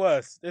nothing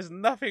worse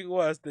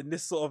than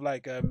this sort of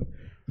like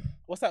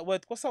what's that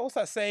word? What's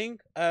that saying?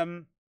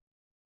 Is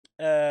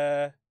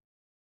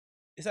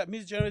that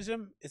music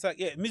journalism? It's like,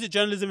 yeah, music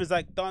journalism is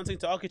like dancing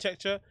to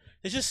architecture.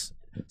 It's just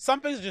some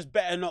things are just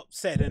better not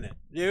said, innit?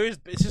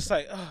 It's just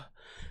like,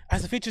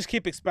 as the features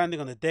keep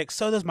expanding on the deck,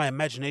 so does my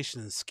imagination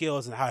and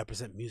skills and how I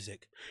present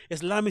music.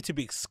 It's allowed me to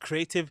be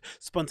creative,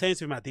 spontaneous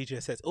with my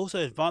DJ sets, also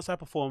advance my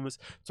performance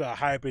to a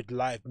hybrid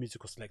live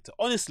musical selector.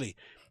 Honestly,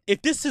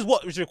 if this is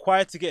what is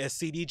required to get a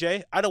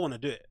CDJ, I don't want to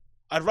do it.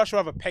 I'd much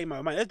rather pay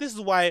my money. This is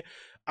why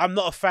I'm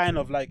not a fan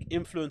of like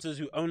influencers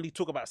who only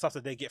talk about stuff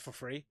that they get for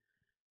free.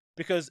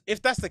 Because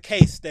if that's the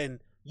case, then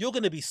you're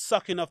going to be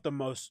sucking off the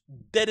most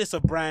deadest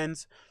of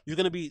brands. You're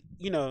going to be,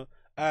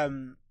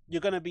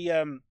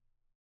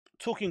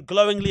 talking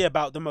glowingly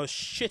about the most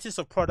shittest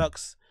of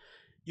products.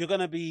 You're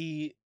going to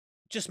be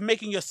just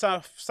making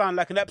yourself sound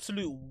like an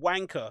absolute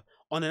wanker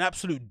on an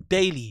absolute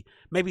daily,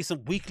 maybe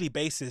some weekly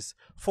basis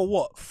for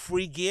what?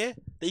 Free gear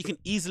that you can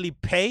easily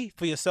pay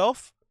for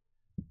yourself?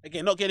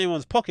 Again, not getting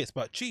anyone's pockets,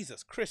 but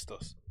Jesus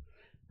Christos.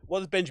 What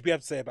does Benji have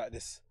to say about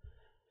this?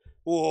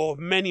 Oh,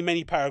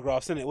 many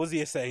paragraphs in it. What's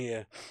he saying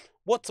here?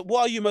 What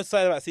are you most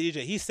excited about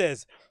CJ? He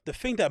says, the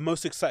thing that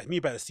most excites me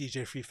about the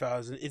CJ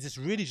 3000 is it's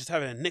really just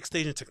having a next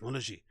stage in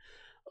technology.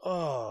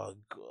 Oh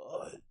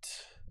God.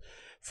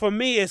 For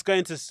me, it's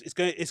going to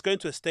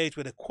a stage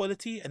where the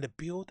quality and the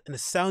build and the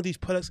sound of these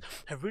products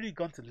have really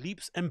gone to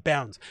leaps and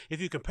bounds.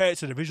 If you compare it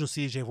to the original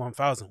CJ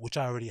 1000, which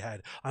I already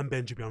had, I'm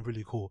Benjamin, I'm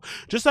really cool.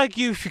 Just like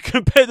you, if you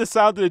compare the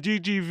sound of the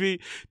DJM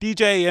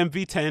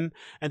V10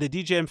 and the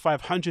DJM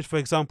 500, for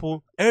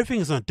example, everything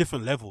is on a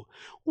different level.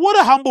 What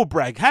a humble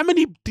brag. How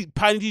many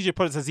Pioneer DJ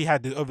products has he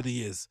had over the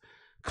years?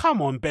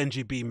 Come on,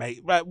 Benji B,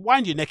 mate. Right,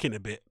 wind your neck in a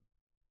bit.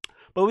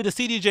 But with the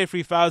CDJ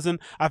 3000,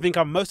 I think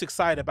I'm most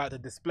excited about the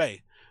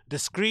display. The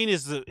screen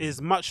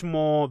is much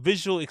more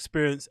visual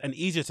experience and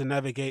easier to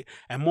navigate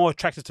and more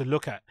attractive to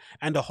look at.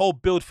 And the whole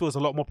build feels a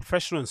lot more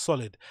professional and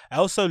solid. I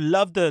also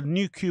love the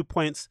new cue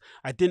points.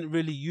 I didn't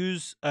really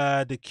use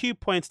the cue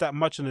points that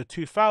much in the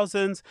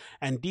 2000s.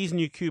 And these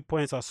new cue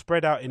points are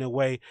spread out in a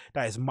way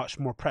that is much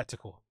more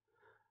practical.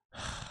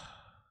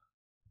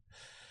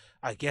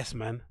 I guess,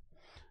 man.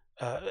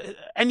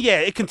 And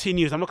yeah, it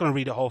continues. I'm not going to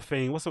read the whole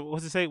thing. What's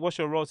it say? What's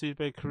your role to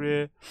your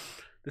career?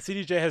 The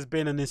CDJ has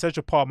been an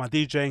essential part of my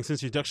DJing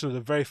since the introduction of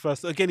the very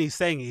first. Again, he's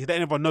saying it. He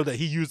letting everyone know that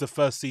he used the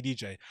first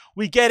CDJ.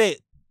 We get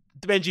it,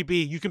 Benji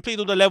B. You complete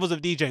all the levels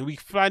of DJing. We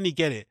finally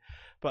get it.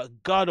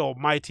 But God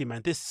Almighty,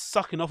 man, this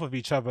sucking off of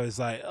each other is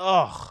like,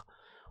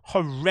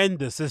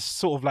 horrendous. This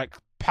sort of like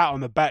pat on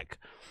the back.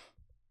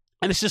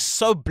 And it's just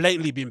so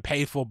blatantly being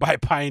paid for by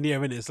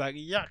Pioneer, and it's like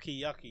yucky.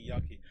 You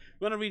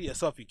want to read it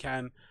yourself, you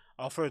can.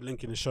 I'll throw a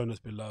link in the show notes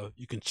below.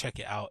 You can check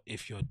it out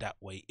if you're that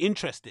way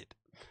interested.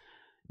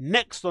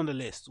 Next on the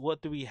list,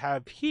 what do we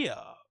have here?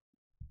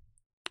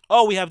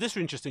 Oh, we have this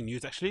interesting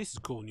news, actually. This is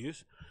cool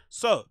news.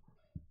 So,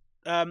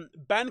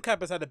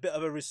 Bandcamp has had a bit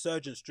of a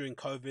resurgence during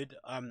COVID.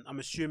 I'm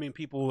assuming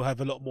people have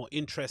a lot more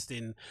interest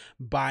in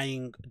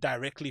buying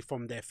directly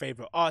from their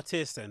favorite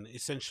artists and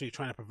essentially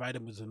trying to provide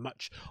them with as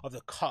much of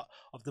the cut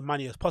of the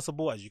money as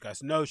possible. As you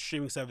guys know,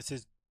 streaming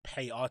services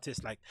pay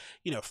artists like,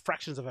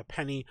 fractions of a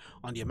penny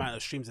on the amount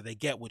of streams that they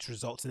get, which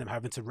results in them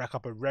having to rack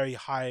up a very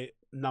high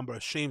number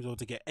of streams or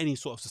to get any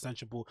sort of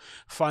substantial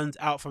funds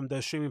out from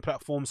those streaming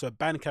platforms. So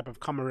Bandcamp have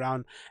come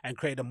around and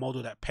created a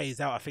model that pays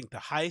out, I think, the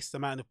highest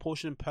amount of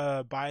portion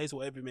per buys,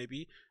 whatever it may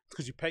be,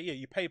 because you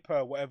pay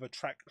per whatever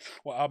track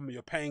or album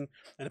you're paying,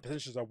 and the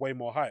percentages are way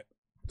more high.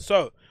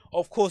 So,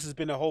 of course, there's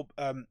been a whole,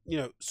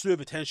 slew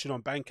of attention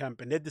on Bandcamp,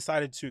 and they've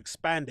decided to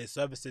expand their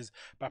services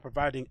by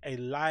providing a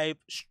live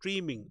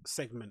streaming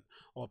segment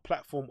or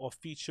platform or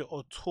feature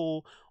or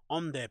tool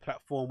on their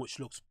platform, which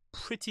looks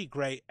pretty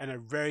great and a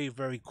very,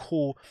 very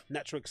cool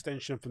natural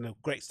extension from the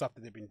great stuff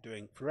that they've been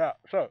doing throughout.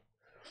 So,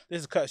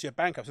 this is courtesy of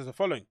Bandcamp. It says the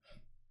following: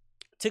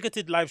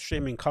 ticketed live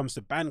streaming comes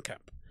to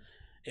Bandcamp.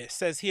 It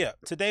says here,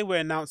 today we're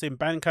announcing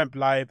Bandcamp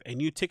Live, a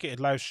new ticketed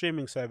live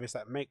streaming service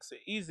that makes it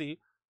easy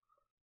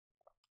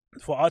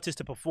for artists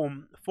to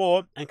perform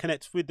for and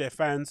connect with their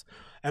fans,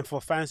 and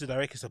for fans to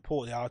directly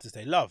support the artists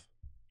they love.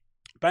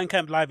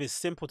 Bandcamp Live is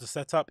simple to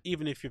set up,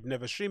 even if you've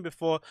never streamed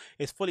before.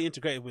 It's fully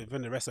integrated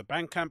within the rest of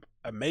Bandcamp.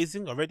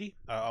 Amazing already.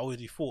 I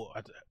already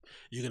thought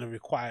you're going to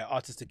require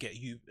artists to get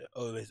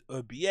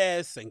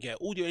OBS and get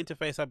audio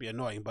interface. That'd be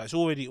annoying, but it's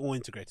already all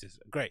integrated.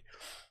 Great.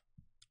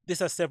 This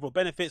has several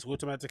benefits. We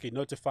automatically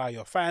notify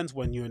your fans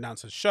when you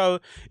announce a show.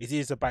 It's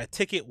easy to buy a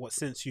ticket,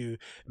 since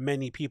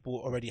many people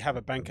already have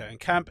a Bandcamp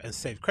account and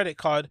saved credit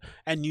card,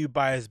 and new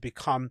buyers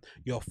become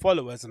your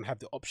followers and have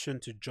the option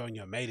to join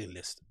your mailing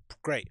list.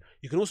 Great.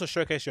 You can also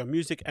showcase your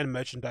music and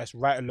merchandise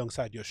right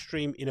alongside your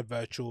stream in a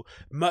virtual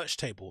merch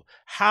table.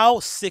 How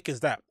sick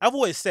is that? I've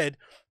always said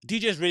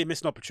DJs really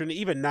miss an opportunity.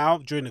 Even now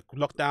during the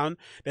lockdown,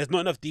 there's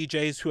not enough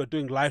DJs who are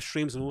doing live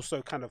streams and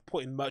also kind of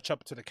putting merch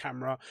up to the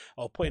camera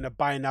or putting a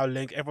buy now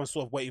link. Everyone's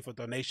sort of waiting for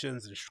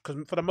donations,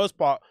 because for the most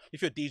part,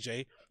 if you're a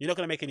DJ, you're not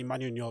going to make any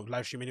money on your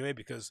live stream anyway,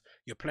 because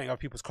you're playing other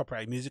people's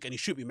copyrighted music, and you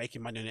should be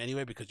making money on it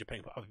anyway because you're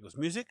playing other people's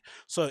music.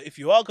 So if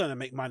you are going to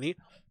make money,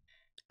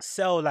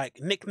 sell like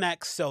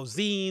knickknacks, sell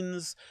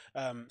zines,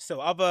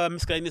 sell other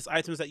miscellaneous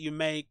items that you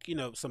make,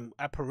 some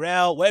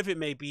apparel, whatever it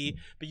may be,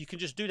 but you can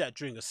just do that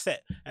during a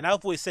set. And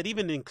I've always said,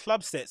 even in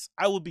club sets,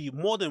 I would be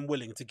more than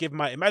willing to give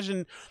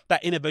imagine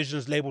that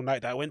Innovisions label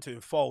night that I went to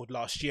in Fold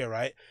last year,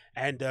 right?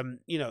 And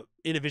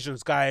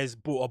Innovisions guys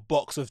bought a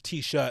box of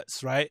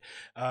t-shirts, right?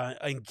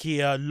 And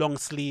gear, long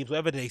sleeves,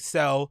 whatever they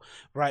sell,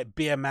 right?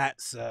 Beer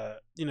mats,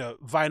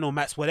 vinyl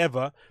mats,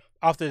 whatever.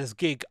 After this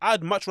gig,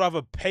 I'd much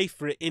rather pay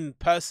for it in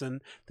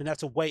person than have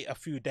to wait a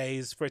few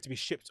days for it to be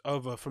shipped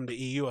over from the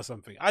EU or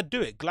something. I'd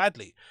do it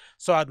gladly.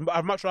 So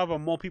I'd much rather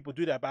more people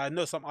do that. But I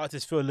know some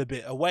artists feel a little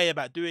bit away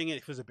about doing it.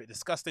 It feels a bit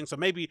disgusting. So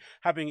maybe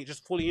having it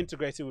just fully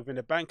integrated within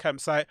the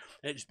Bandcamp site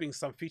and it just being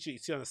some feature you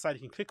see on the side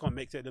you can click on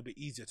makes it a little bit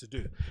easier to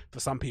do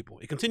for some people.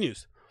 It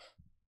continues.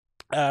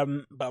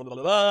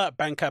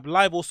 Bandcamp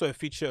Live also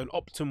feature an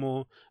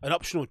optional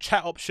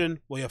chat option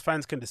where your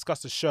fans can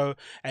discuss the show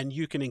and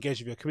you can engage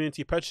with your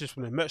community. Purchases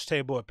from the merch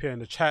table appear in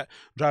the chat,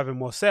 driving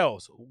more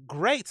sales.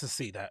 Great to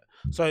see that.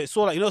 So it's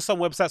all like, some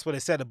websites where they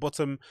say at the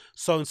bottom,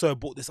 so and so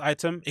bought this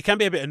item. It can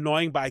be a bit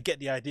annoying, but I get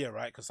the idea,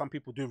 right? Because some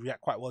people do react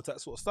quite well to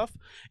that sort of stuff.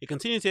 It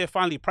continues here.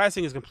 Finally,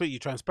 pricing is completely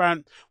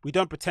transparent. We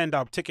don't pretend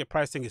our ticket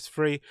pricing is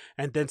free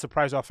and then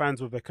surprise our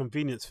fans with a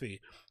convenience fee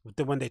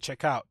when they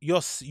check out.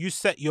 You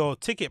set your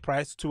ticket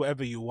price to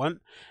whatever you want,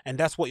 and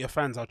that's what your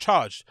fans are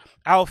charged.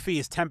 Our fee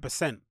is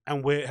 10%,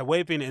 and we're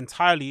waiving it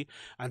entirely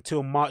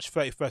until March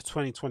 31st,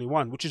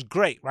 2021, which is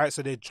great, right?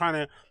 So they're trying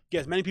to get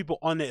as many people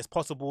on it as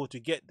possible to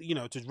get,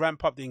 to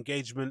ramp up the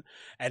engagement,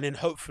 and then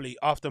hopefully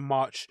after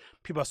March,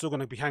 people are still going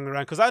to be hanging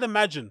around. Because I'd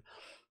imagine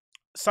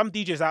some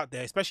DJs out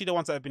there, especially the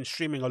ones that have been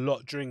streaming a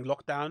lot during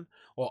lockdown,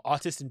 or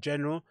artists in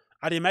general,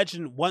 I'd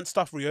imagine once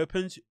stuff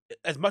reopens,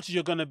 as much as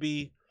you're going to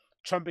be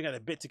chomping at a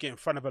bit to get in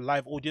front of a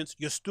live audience,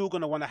 you're still going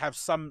to want to have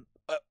some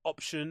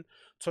option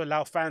to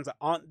allow fans that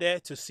aren't there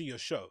to see your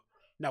show.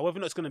 Now, whether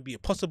or not it's going to be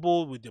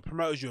possible with the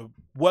promoters you're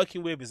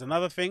working with is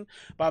another thing,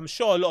 but I'm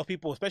sure a lot of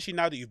people, especially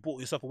now that you've bought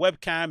yourself a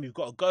webcam, you've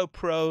got a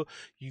GoPro,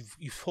 you've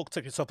hooked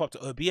up yourself up to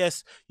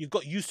OBS, you've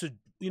got used to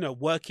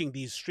working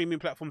these streaming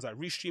platforms like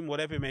Restream,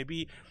 whatever it may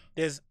be.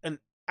 There's an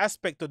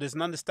aspect, or there's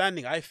an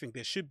understanding, I think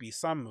there should be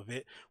some of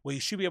it, where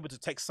you should be able to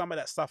take some of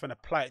that stuff and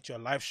apply it to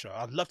your live show.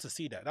 I'd love to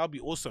see that. That would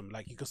be awesome.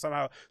 Like, you could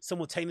somehow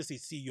simultaneously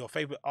see your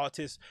favorite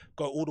artists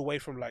go all the way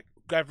from like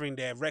gathering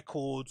their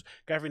records,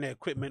 gathering their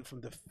equipment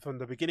from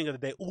the beginning of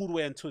the day all the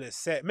way until they're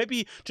set.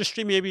 Maybe just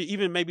streaming,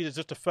 maybe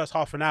just the first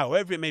half an hour,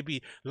 whatever it may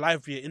be,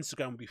 live via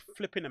Instagram would be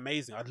flipping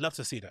amazing. I'd love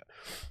to see that.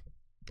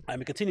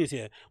 And it continues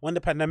here. When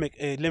the pandemic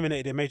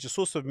eliminated a major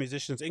source of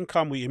musicians'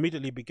 income, we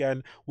immediately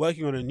began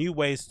working on new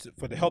ways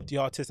to help the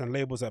artists and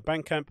labels at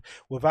Bandcamp,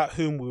 without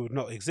whom we would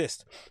not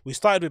exist. We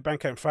started with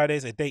Bandcamp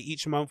Fridays, a day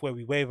each month where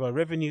we waive our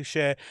revenue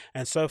share,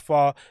 and so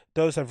far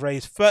those have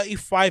raised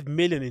 35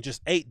 million in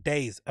just 8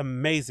 days.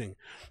 Amazing.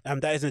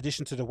 That is in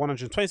addition to the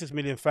 126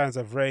 million fans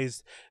have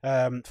raised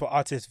for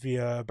artists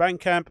via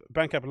Bandcamp.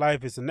 Bandcamp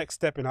Live is the next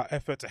step in our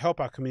effort to help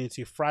our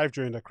community thrive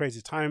during the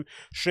crazy time.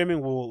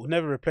 Streaming will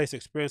never replace the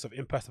experience of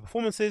in-person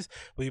performances,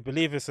 but we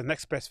believe it's the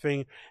next best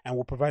thing and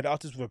will provide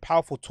artists with a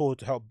powerful tool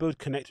to help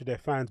connect with their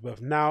fans both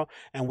now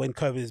and when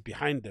COVID is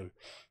behind them.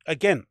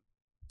 Again,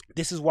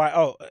 this is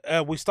why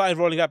we started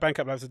rolling out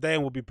Bandcamp Live today,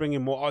 and we'll be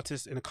bringing more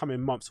artists in the coming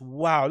months.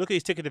 Wow, look at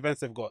these ticket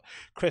events they've got.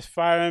 Chris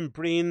Farron,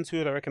 Breen,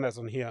 who do I recognize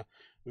on here?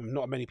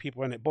 Not many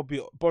people in it. Bobby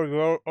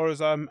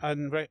Orza,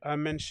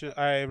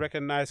 I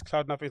recognize.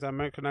 Cloud Nothings, I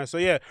recognize. So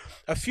yeah,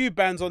 a few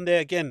bands on there.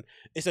 Again,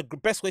 it's a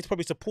best way to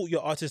probably support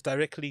your artist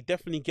directly.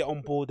 Definitely get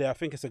on board there. I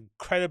think it's an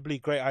incredibly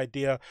great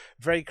idea,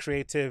 very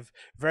creative,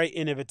 very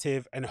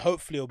innovative, and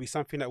hopefully it'll be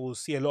something that we'll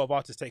see a lot of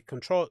artists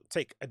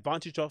take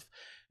advantage of.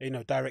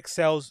 Direct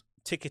sales,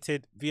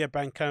 ticketed via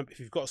Bandcamp.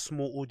 If you've got a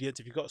small audience,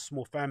 if you've got a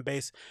small fan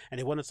base and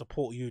they want to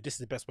support you, this is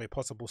the best way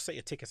possible. Set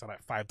your tickets at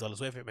like $5,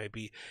 whatever it may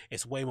be.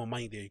 It's way more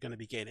money there you're going to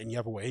be getting any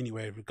other way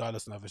anyway,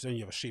 regardless of if it's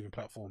only a streaming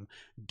platform.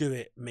 Do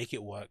it, make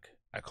it work.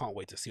 I can't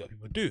wait to see what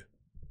people do.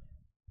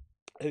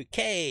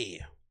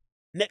 Okay,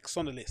 next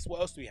on the list, what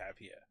else do we have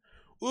here?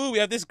 Ooh, we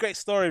have this great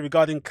story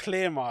regarding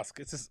ClearMask.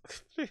 It's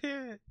just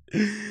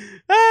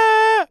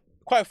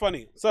quite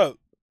funny. So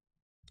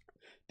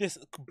this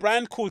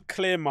brand called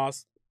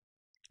ClearMask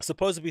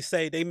supposedly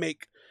say they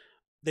make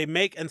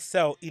and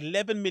sell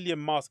 11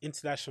 million masks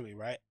internationally,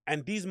 right?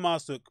 And these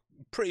masks look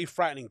pretty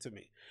frightening to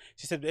me.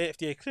 She said the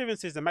FDA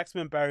clearance is the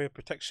maximum barrier of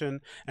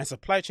protection and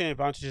supply chain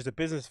advantages. A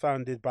business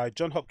founded by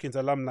John Hopkins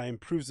alumni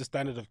improves the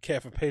standard of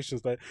care for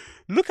patients. Like,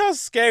 look how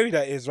scary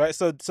that is, right?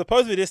 So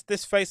supposedly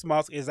this face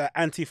mask is an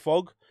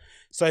anti-fog.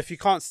 So if you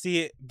can't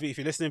see it, if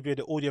you're listening via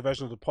the audio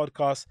version of the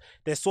podcast,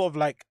 there's sort of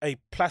like a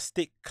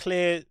plastic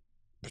clear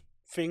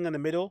thing in the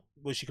middle,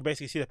 which you can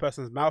basically see the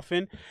person's mouth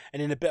in,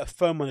 and then a bit of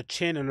foam on the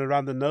chin and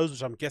around the nose,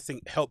 which I'm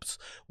guessing helps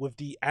with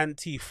the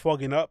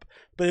anti-fogging up.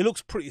 But it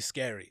looks pretty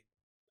scary.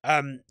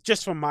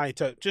 Just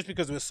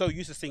because we're so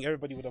used to seeing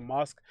everybody with a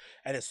mask,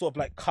 and it sort of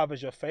like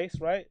covers your face,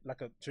 right?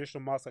 Like a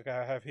traditional mask like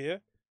I have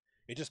here.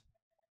 It just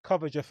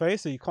covers your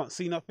face so you can't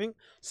see nothing.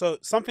 So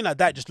something like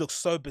that just looks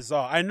so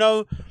bizarre. I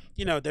know,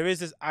 there is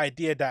this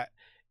idea that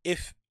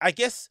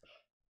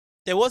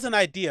there was an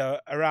idea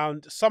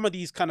around some of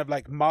these kind of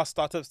like mask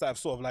startups that have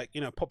sort of like,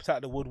 popped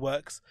out of the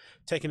woodworks,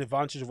 taking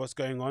advantage of what's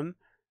going on.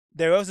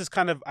 There was this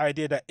kind of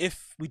idea that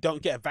if we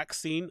don't get a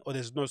vaccine or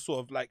there's no sort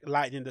of like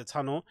light in the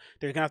tunnel,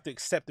 they're gonna have to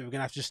accept that we're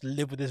gonna have to just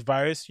live with this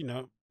virus,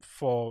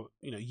 for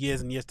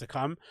years and years to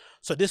come.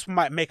 So this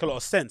might make a lot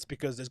of sense,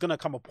 because there's gonna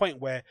come a point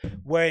where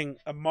wearing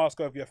a mask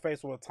over your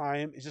face all the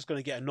time is just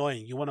gonna get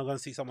annoying. You want to go and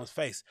see someone's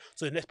face.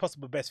 So the next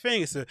possible best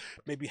thing is to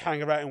maybe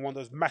hang around in one of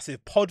those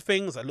massive pod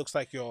things that looks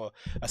like you're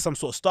some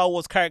sort of Star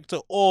Wars character,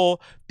 or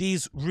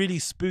these really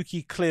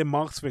spooky clear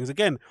mask things.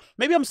 Again,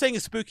 maybe I'm saying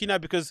it's spooky now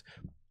because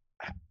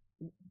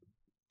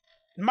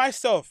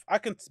myself, I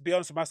can be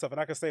honest with myself,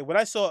 and I can say when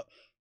I saw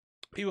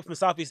people from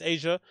Southeast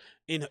Asia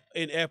in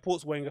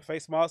airports wearing a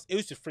face mask, it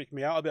used to freak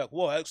me out. I'd be like,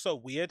 whoa, that looks so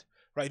weird,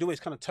 right? You'd always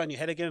kind of turn your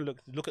head again and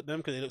look at them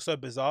because they look so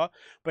bizarre.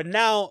 But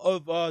now,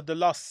 over the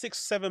last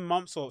 6-7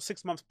 months or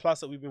 6 months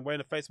plus that we've been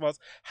wearing a face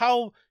mask,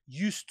 how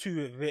used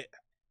to it,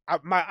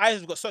 my eyes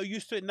have got so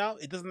used to it now,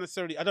 it doesn't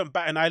necessarily, I don't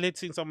bat an eyelid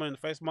seeing someone in a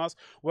face mask,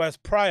 whereas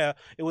prior,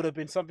 it would have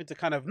been something to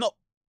kind of not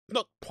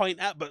point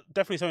at, but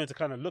definitely something to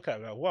kind of look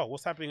at. Like, wow,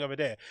 what's happening over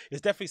there?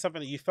 It's definitely something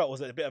that you felt was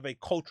a bit of a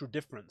cultural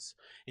difference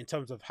in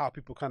terms of how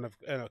people kind of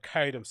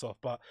carry themselves.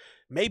 But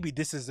maybe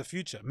this is the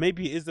future.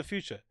 Maybe it is the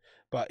future.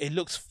 But it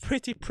looks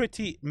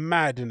pretty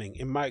maddening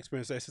in my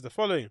experience. So this is the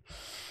following.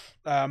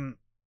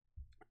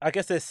 I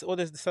guess there's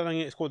selling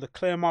it. It's called the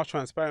ClearMask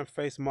Transparent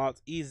Face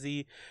Mask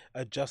Easy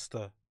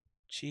Adjuster.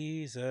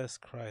 Jesus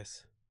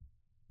Christ.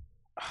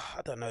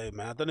 I don't know,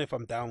 man. I don't know if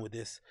I'm down with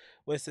this.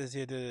 Where it says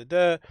here,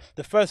 the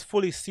first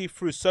fully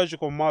see-through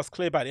surgical mask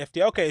cleared by the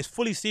FDA. Okay, it's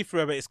fully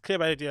see-through, but it's cleared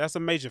by the FDA. That's a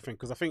major thing,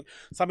 because I think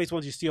some of these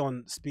ones you see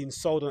on being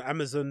sold on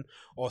Amazon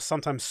or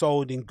sometimes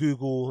sold in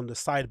Google on the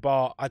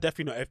sidebar are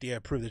definitely not FDA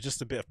approved. They're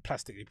just a bit of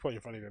plastic you put in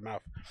front of your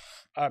mouth.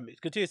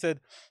 It continues, said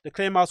the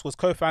ClearMask was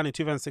co-founded in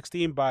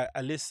 2016 by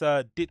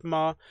Alyssa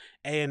Dittmar,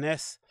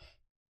 ANS,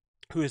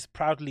 who's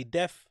profoundly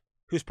deaf.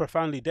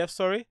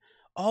 Sorry.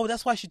 Oh,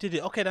 that's why she did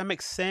it. Okay, that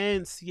makes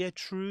sense. Yeah,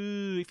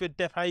 true. If you're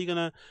deaf, how are you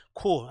gonna?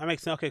 Cool. That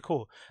makes sense. Okay,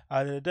 cool.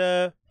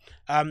 The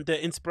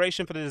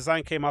inspiration for the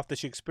design came after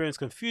she experienced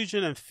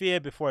confusion and fear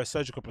before a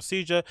surgical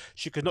procedure.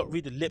 She could not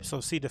read the lips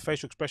or see the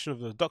facial expression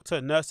of the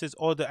doctor, nurses,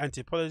 or the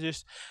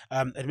anthropologist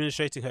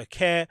administrating her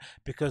care,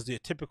 because the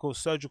typical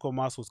surgical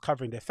mask was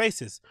covering their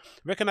faces.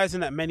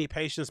 Recognizing that many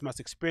patients must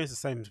experience the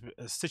same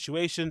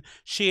situation,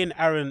 she and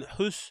Aaron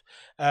Hus,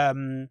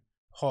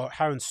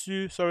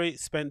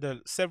 spent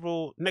the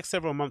next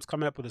several months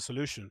coming up with a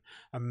solution.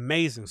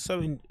 Amazing,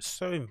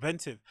 so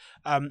inventive.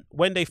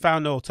 When they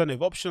found an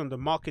alternative option on the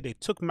market, they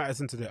took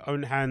matters into their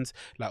own hands,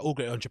 like all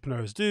great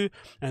entrepreneurs do,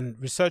 and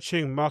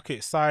researching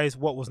market size,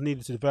 what was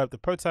needed to develop the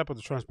prototype of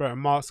the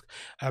transparent mask.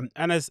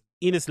 And as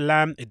Ines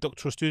Lam, a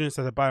doctoral student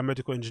at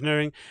biomedical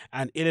engineering,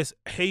 and Ilis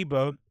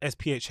Haber,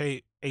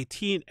 SPHA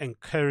 18,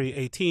 and Kerry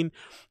 18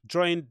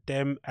 joined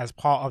them as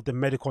part of the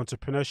medical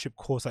entrepreneurship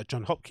course at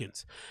Johns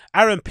Hopkins.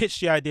 Aaron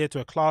pitched the idea to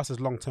a class as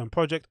a long-term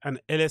project,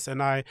 and Ellis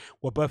and I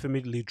were both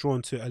immediately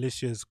drawn to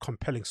Alicia's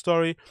compelling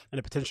story and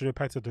the potential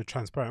impact of the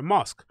transparent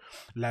mask.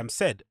 Lam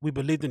said, "We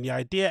believed in the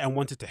idea and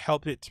wanted to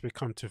help it to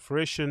become to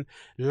fruition."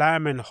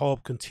 Lam and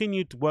Hope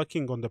continued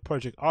working on the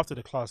project after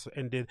the class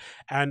ended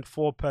and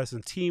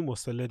 4-person team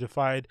was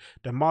solidified.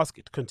 The mask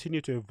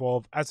continued to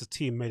evolve as the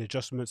team made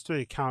adjustments to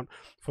account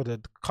for the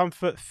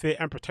comfort, fit,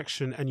 and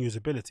protection and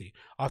usability.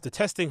 After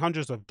testing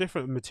hundreds of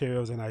different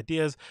materials and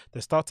ideas,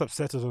 the startup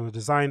settled on a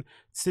design.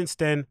 Since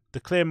then, the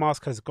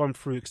ClearMask has gone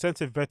through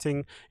extensive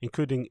vetting,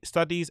 including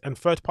studies and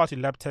third-party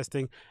lab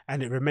testing,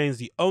 and it remains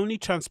the only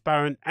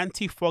transparent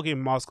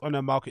anti-fogging mask on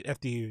the market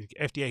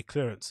FDA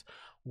clearance.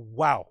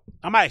 Wow.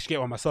 I might actually get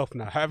one myself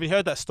now. Having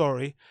heard that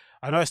story,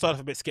 I know I started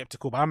off a bit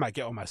skeptical, but I might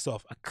get one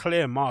myself. A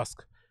clear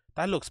mask.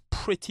 That looks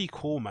pretty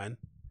cool, man.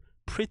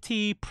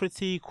 Pretty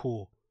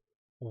cool.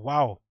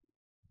 Wow.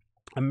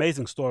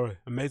 Amazing story.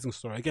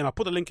 Again, I'll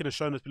put the link in the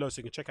show notes below so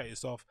you can check out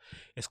yourself.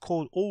 It's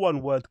called, all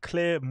one word,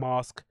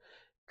 ClearMask,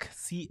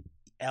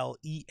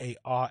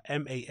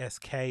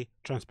 ClearMask,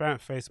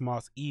 transparent face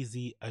mask,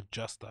 easy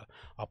adjuster.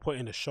 I'll put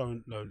in the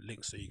show note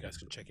link so you guys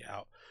can check it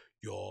out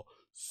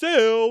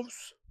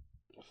yourselves.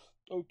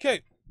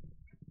 Okay.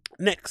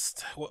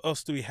 Next, what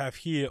else do we have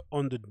here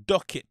on the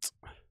docket?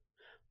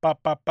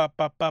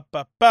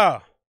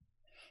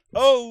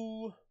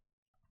 Oh,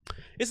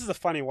 this is a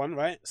funny one,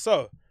 right?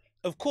 So,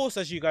 of course,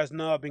 as you guys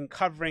know, I've been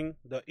covering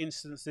the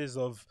instances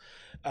of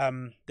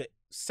the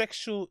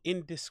sexual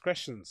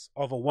indiscretions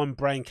of one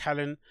Bryan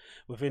Callen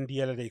within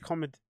the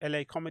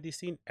LA comedy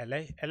scene,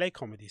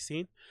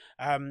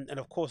 and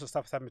of course the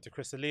stuff that's happened to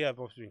Chris D'Elia. I've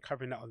also been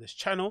covering that on this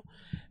channel,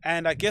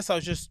 and I guess I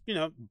was just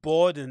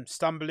bored and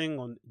stumbling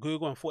on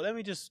Google and thought, let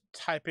me just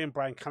type in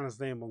Bryan Callen's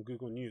name on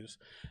Google News,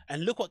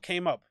 and look what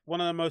came up. One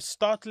of the most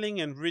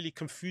startling and really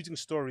confusing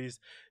stories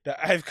that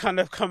I've kind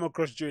of come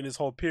across during this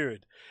whole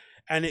period,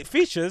 and it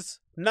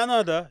features none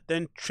other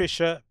than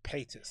Trisha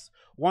Paytas,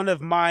 one of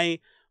the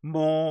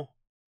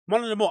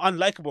more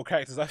unlikable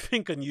characters I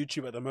think on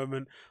YouTube at the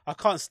moment. I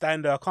can't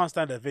stand her. I can't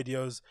stand her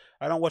videos.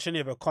 I don't watch any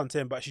of her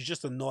content, but she's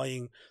just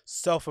annoying,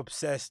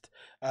 self-obsessed,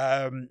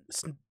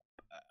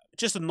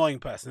 just annoying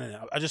person, isn't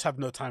it? I just have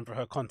no time for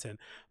her content.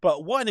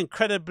 But what an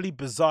incredibly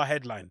bizarre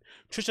headline.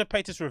 Trisha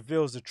Paytas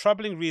reveals the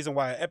troubling reason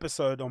why an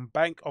episode on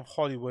Bank of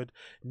Hollywood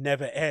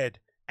never aired.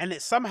 And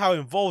it somehow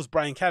involves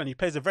Bryan Callen. He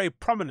plays a very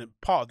prominent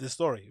part of this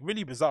story.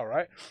 Really bizarre,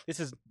 right? This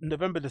is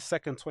November the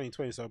 2nd,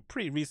 2020, so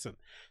pretty recent.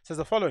 It says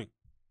the following.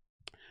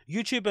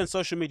 YouTuber and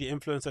social media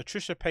influencer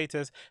Trisha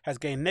Paytas has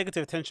gained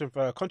negative attention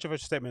for her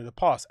controversial statement in the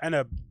past and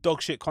her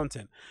dogshit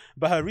content,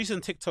 but her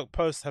recent TikTok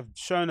posts have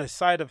shown another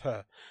side of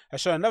her.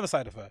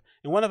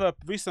 In one of her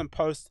recent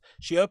posts,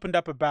 she opened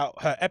up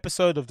about her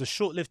episode of the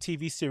short-lived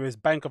TV series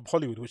Bank of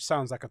Hollywood, which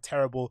sounds like a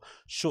terrible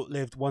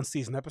short-lived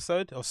one-season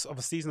episode of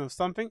a season of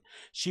something.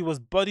 She was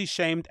body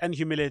shamed and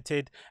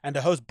humiliated, and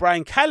the host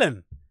Bryan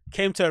Callen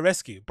came to her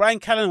rescue. Bryan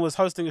Callen was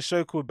hosting a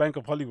show called Bank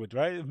of Hollywood,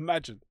 right?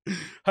 Imagine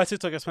her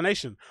TikTok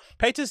explanation.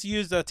 Paytas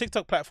used her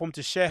TikTok platform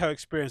to share her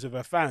experience with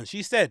her fans.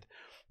 She said,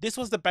 "This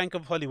was the Bank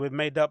of Hollywood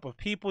made up of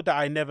people that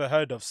I never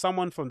heard of.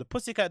 Someone from the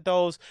Pussycat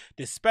Dolls,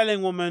 this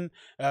spelling woman,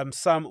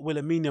 some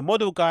Wilhelmina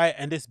model guy,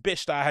 and this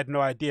bitch that I had no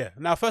idea."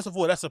 Now, first of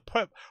all, that's a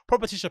proper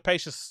Trisha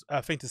Paytas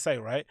thing to say,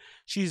 right?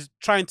 She's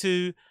trying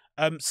to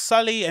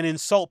sully and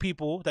insult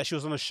people that she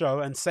was on the show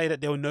and say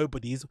that they were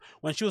nobodies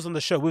when she was on the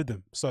show with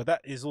them. So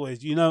that is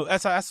always,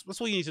 that's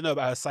all you need to know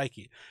about her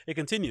psyche. It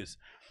continues.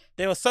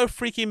 "They were so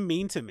freaking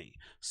mean to me."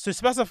 To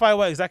specify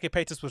what exactly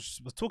Paytas was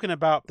talking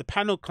about, the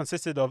panel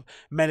consisted of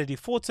Melody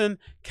Fortin,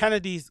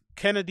 Kennedy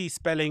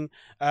Spelling,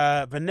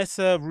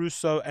 Vanessa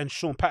Russo, and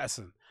Sean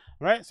Patterson.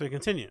 Right? So we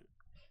continue.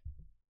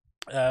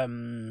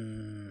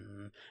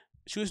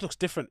 She always looks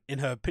different in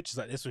her pictures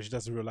like this when she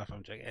does in real life.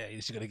 I'm like, hey,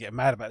 she's gonna get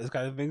mad about this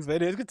kind of things. But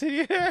anyways,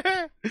 continue.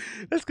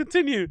 Let's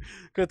continue.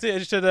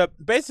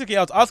 Basically,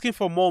 I was asking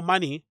for more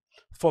money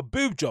for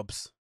boob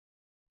jobs.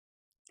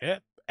 Yeah,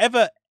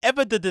 ever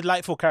the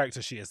delightful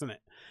character she is, isn't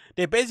it?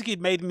 They basically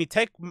made me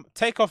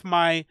take off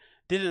my.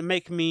 Didn't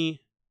make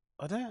me.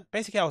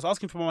 Basically, I was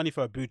asking for more money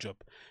for a boob job.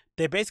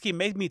 They basically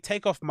made me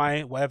take off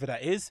my whatever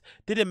that is.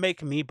 Didn't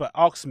make me, but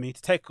asked me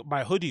to take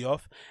my hoodie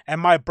off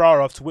and my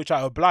bra off, to which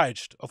I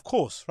obliged. Of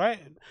course, right?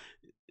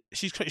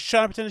 She's trying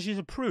to pretend that she's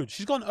a prude.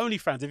 She's got an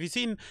OnlyFans. Have you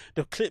seen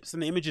the clips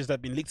and the images that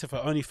have been leaked of her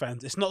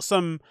OnlyFans? It's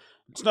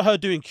not her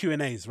doing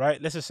Q&As, right?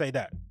 Let's just say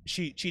that.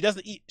 She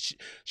doesn't eat.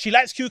 She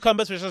likes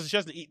cucumbers, but she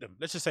doesn't eat them.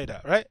 Let's just say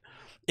that, right?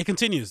 It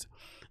continues.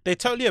 "They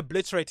totally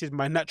obliterated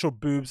my natural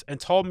boobs and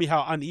told me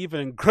how uneven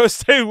and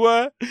gross they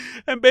were,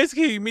 and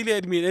basically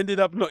humiliated me and ended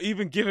up not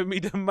even giving me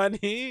the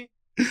money."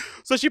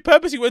 So she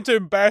purposely went to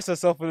embarrass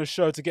herself on a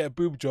show to get a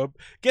boob job,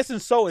 gets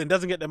insulted and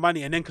doesn't get the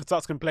money, and then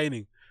starts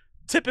complaining.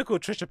 Typical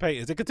Trisha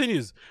Paytas. It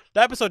continues.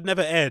 "The episode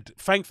never aired,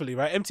 thankfully,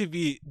 right?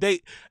 MTV,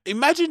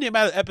 imagine the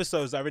amount of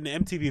episodes that are in the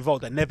MTV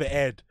vault that never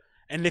aired.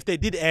 And if they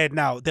did air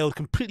now, they would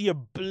completely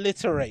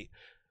obliterate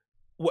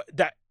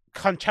that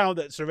channel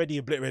that's already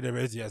obliterated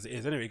as it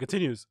is. Anyway, it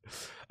continues.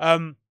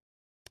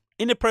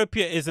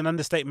 "Inappropriate is an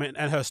understatement,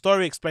 and her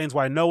story explains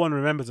why no one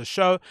remembers the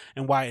show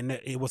and why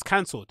it was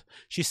cancelled.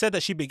 She said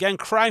that she began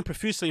crying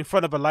profusely in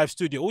front of a live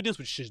studio audience,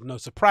 which is no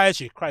surprise.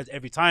 She cries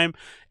every time,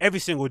 every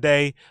single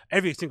day,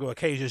 every single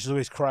occasion. She's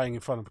always crying in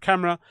front of the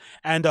camera.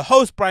 And the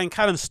host, Bryan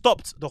Callen,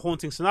 stopped the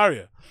haunting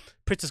scenario."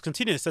 Prittis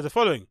continues, said the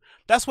following.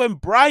 "That's when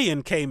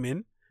Bryan came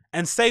in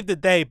and saved the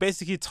day,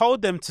 basically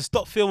told them to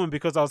stop filming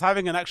because I was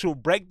having an actual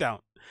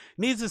breakdown.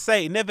 Needless to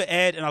say, it never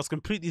aired and I was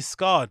completely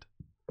scarred."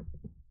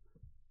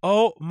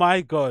 Oh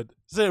my God.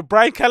 So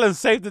Bryan Callen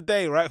saved the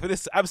day, right? For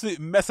this absolute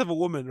mess of a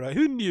woman, right?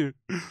 Who knew?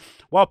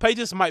 While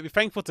Paytas might be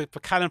thankful for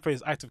Callen for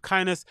his act of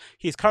kindness,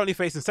 he is currently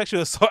facing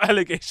sexual assault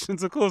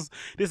allegations. Of course,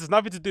 this has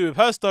nothing to do with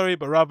her story,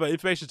 but rather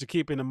information to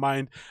keep in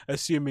mind,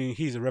 assuming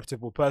he's a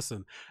reputable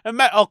person. And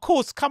Matt, of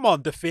course, come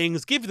on, the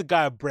things, give the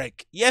guy a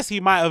break. Yes, he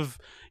might have,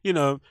 you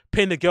know,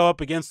 pinned the girl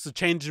up against the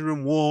changing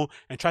room wall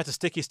and tried to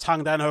stick his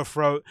tongue down her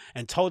throat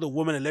and told the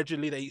woman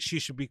allegedly that she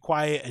should be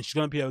quiet and she's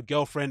going to be her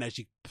girlfriend, and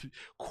she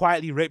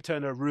quietly raped her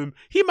in her room.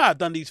 He might have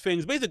done these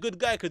things, but he's a good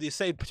guy because he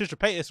saved Trisha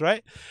Paytas,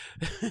 right?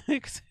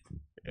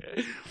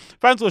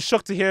 Fans were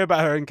shocked to hear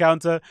about her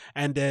encounter,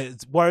 and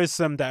it's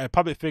worrisome that a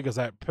public figures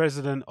like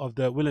president of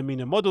the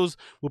Wilhelmina Models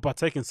will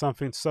partake in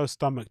something so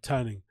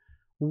stomach-turning.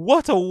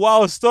 What a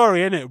wild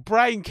story, isn't it?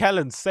 Bryan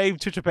Callen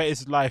saved Trisha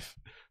Paytas' life.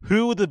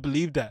 Who would have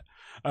believed that?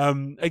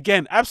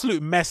 Again,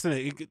 absolute mess,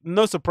 innit?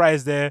 No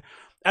surprise there.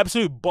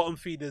 Absolute bottom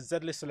feeders,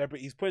 Z-list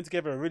celebrities putting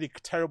together a really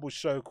terrible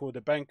show called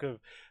the Bank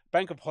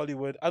of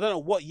Hollywood. I don't know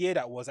what year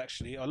that was,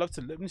 actually. I'd love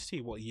to let me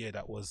see what year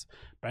that was.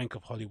 Bank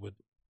of Hollywood.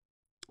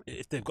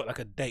 If they've got like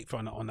a date for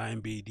on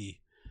IMDb.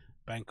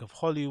 Bank of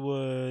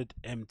Hollywood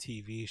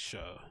MTV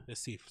show. Let's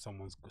see if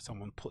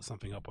someone put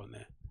something up on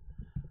there.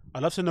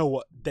 I'd love to know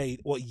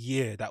what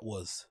year that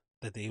was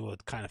that they were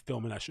kind of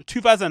filming that show.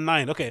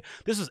 2009. Okay,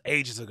 this was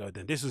ages ago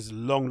then. This was a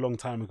long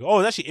time ago. Oh,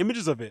 there's actually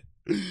images of it.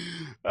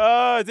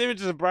 It's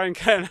images of Bryan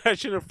Callen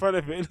actually in front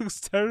of it. It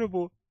looks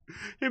terrible.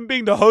 Him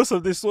being the host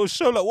of this sort of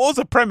show. Like, what was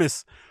the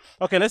premise?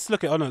 Okay, let's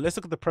look at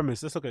the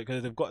premise. Let's look at it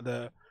because they've got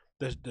the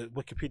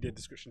Wikipedia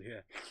description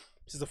here.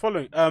 This is the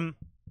following.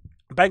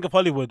 Bank of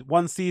Hollywood,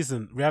 1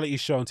 season, reality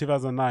show in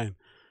 2009.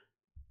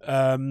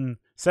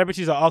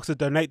 Celebrities are asked to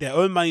donate their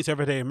own money to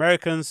everyday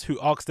Americans who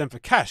ask them for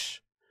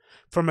cash.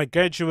 From a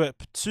graduate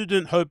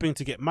student hoping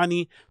to get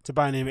money to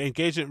buy an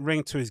engagement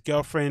ring to his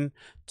girlfriend,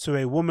 to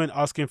a woman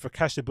asking for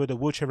cash to build a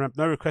wheelchair ramp,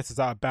 no request is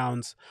out of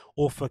bounds.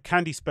 Or for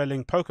candy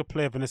spelling, poker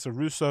player Vanessa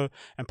Russo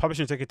and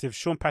publishing executive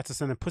Sean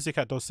Patterson and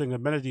Pussycat Doll singer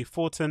Melody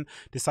Thornton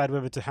decide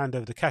whether to hand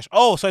over the cash.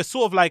 Oh, so it's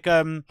sort of like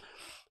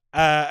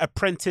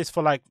apprentice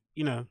for, like,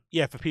 you know,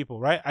 yeah, for people,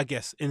 right? I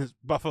guess,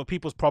 but for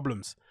people's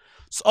problems.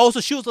 So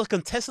also, she was a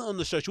contestant on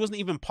the show. She wasn't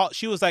even part.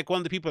 She was like one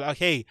of the people like,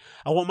 hey,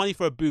 I want money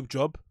for a boob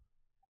job.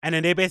 And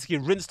then they basically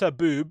rinsed her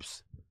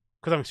boobs,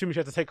 because I'm assuming she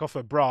had to take off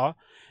her bra,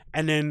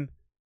 and then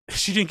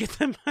she didn't get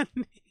the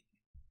money.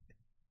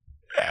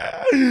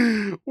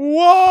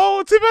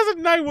 Whoa,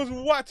 2009 was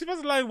what?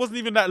 2009 wasn't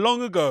even that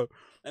long ago.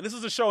 And this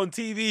was a show on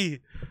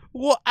TV.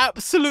 What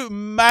absolute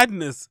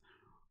madness.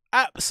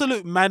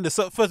 Absolute madness.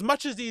 So for as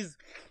much as these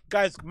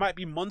guys might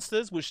be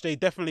monsters, which they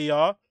definitely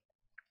are,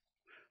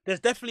 there's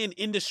definitely an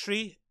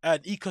industry, an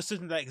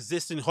ecosystem that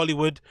exists in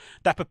Hollywood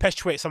that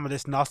perpetuates some of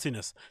this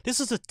nastiness. This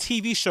is a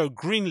TV show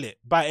greenlit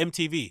by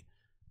MTV.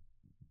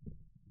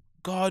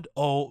 God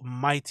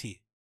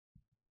almighty.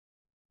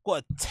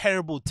 What a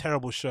terrible,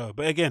 terrible show.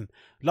 But again,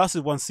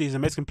 lasted 1 season.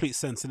 Makes complete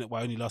sense in it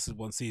why it only lasted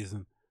 1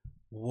 season.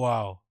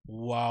 Wow.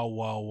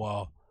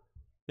 Yeah,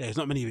 there's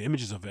not many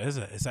images of it, is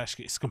it?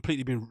 It's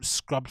completely been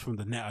scrubbed from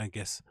the net, I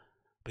guess.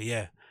 But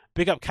yeah,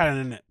 big up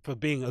Callen in it for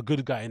being a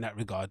good guy in that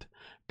regard.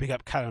 Big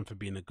up Callen for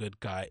being a good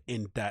guy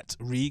in that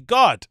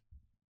regard.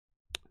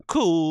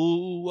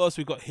 Cool. What else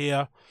we got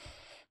here?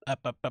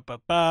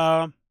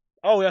 Oh,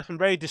 we have some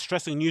very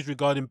distressing news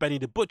regarding Benny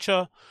the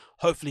Butcher.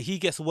 Hopefully he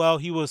gets well.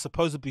 He was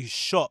supposedly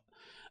shot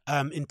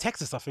in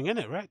Texas, I think, isn't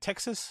it? Right?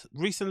 Texas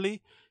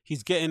recently.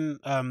 He's getting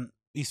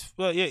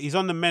he's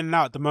on the mend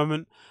now at the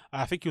moment.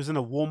 I think he was in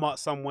a Walmart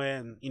somewhere,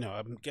 and you know,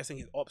 I'm guessing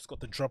his ops got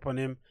the drop on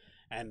him,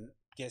 and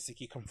guessing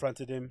he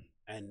confronted him,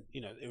 and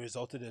you know, it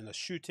resulted in a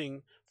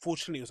shooting.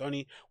 Fortunately, it was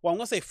only, well, I'm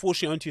gonna say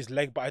fortunately onto his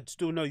leg, but I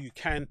still know you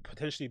can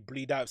potentially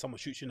bleed out if someone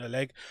shoots you in the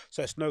leg,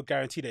 so it's no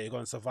guarantee that you're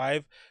gonna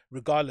survive.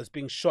 Regardless,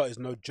 being shot is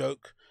no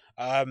joke.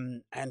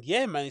 And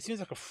yeah, man, it seems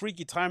like a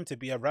freaky time to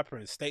be a rapper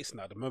in the States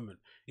now at the moment.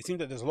 It seems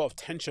that there's a lot of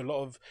tension, a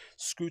lot of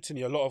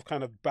scrutiny, a lot of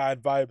kind of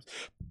bad vibes,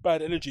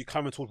 bad energy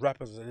coming towards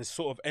rappers, and it's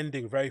sort of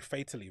ending very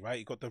fatally, right?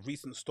 You got the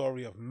recent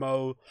story of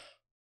Mo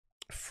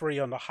free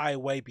on the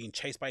highway being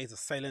chased by his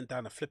assailant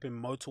down a flipping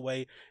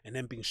motorway and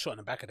then being shot in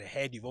the back of the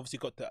head. You've obviously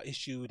got the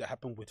issue that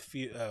happened with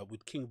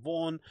King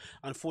Vaughn,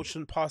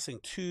 unfortunate passing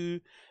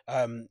too,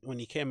 when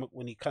he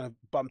kind of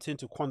bumped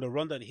into Quando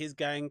Ronda and his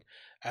gang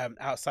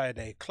outside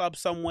a club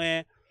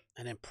somewhere.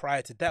 And then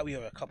prior to that, we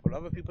have a couple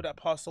of other people that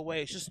passed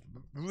away. It's just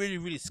really,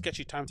 really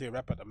sketchy time to be a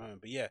rapper at the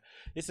moment. But yeah,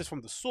 this is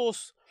from The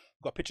Source.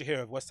 Got a picture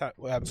here of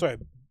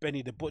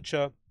Benny the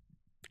Butcher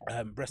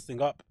resting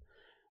up.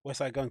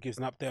 Westside Gun gives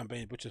an update on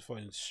Benny Butcher's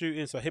following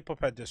shooting. So hip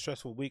hop had a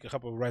stressful week. A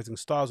couple of rising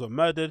stars were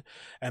murdered,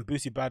 and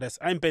Boosie Badass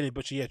and Benny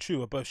Butcher, yeah, true,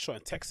 were both shot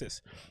in Texas.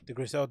 The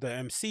Griselda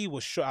MC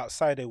was shot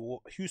outside a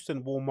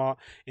Houston Walmart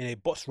in a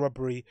botched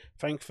robbery.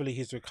 Thankfully,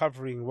 he's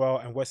recovering well,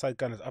 and Westside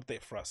Gun has an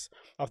update for us.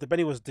 After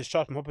Benny was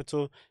discharged from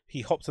hospital,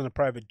 he hopped on a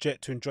private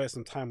jet to enjoy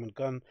some time on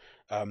Gun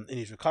in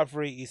his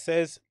recovery. He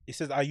says,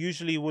 I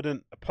usually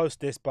wouldn't post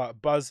this,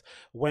 but Buzz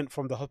went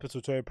from the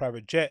hospital to a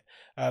private jet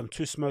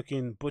to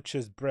smoking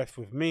Butcher's breath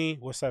with me.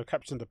 Westside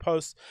captioned the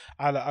post,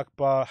 Allah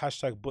Akbar,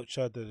 hashtag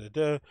Butcher,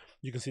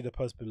 You can see the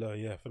post below,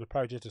 yeah, from the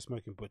private jet to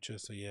smoking Butcher.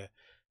 So yeah,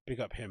 big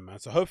up him, man.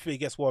 So hopefully he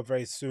gets well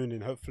very soon,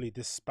 and hopefully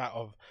this spat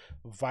of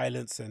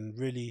violence and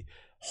really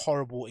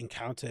horrible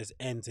encounters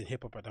ends in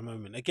hip-hop at the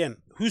moment. Again,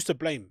 who's to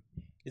blame?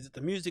 Is it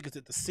the music? Is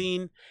it the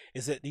scene?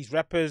 Is it these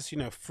rappers,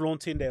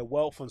 flaunting their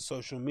wealth on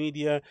social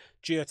media,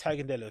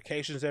 geotagging their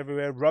locations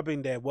everywhere,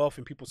 rubbing their wealth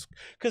in people's?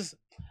 Because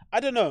I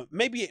don't know,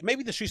 maybe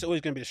the streets are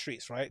always going to be the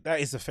streets, right? That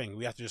is the thing.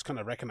 We have to just kind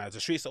of recognize the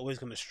streets are always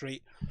going to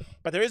street.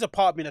 But there is a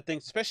part of me that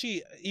thinks,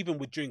 especially even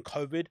with during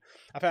COVID,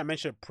 I think I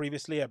mentioned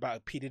previously about a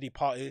P Diddy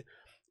party.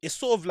 It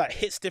sort of like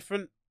hits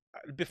different.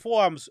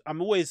 Before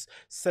I'm always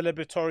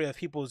celebratory of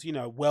people's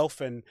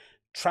wealth and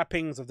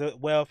trappings of the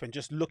wealth, and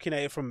just looking at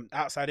it from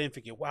outside in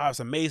thinking, wow, it's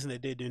amazing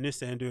that they're doing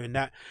this and doing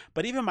that.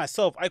 But even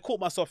myself, I caught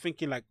myself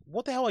thinking, like,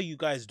 what the hell are you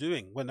guys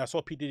doing? When I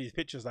saw P Diddy's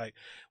pictures, like,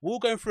 we're all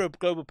going through a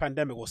global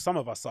pandemic, or some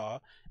of us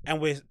are, and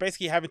we're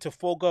basically having to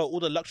forego all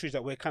the luxuries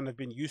that we're kind of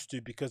been used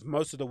to because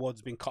most of the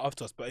world's been cut off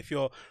to us. But if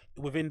you're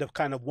within the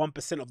kind of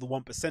 1% of the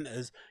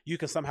 1%ers, you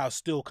can somehow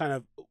still kind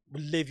of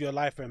live your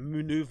life and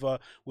maneuver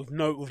with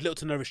little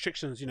to no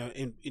restrictions.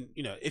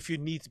 If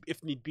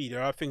need be,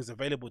 there are things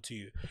available to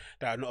you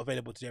that are not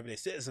available to the everyday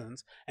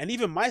citizens. And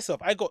even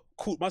myself, I got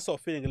caught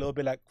myself feeling a little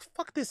bit like,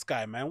 fuck this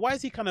guy, man. Why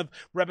is he kind of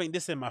rubbing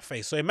this in my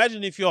face? So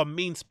imagine if you're a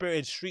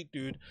mean-spirited street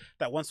dude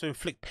that wants to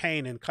inflict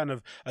pain and kind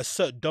of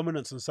assert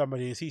dominance on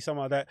somebody, and see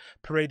someone like that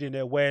parading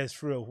their wares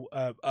through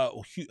a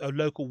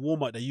local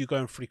Walmart that you go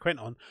and frequent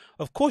on.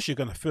 Of course you're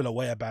going to feel a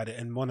way about it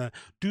and want to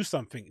do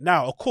something.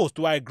 Now, of course,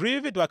 do I agree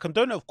with it? Do I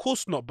condone it? Of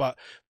course not. But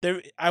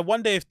I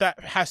wonder if that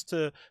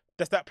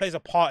plays a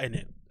part in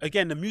it.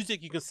 Again, the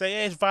music, you can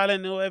say it's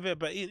violent or whatever,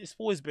 but it's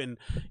always been,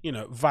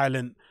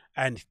 violent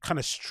and kind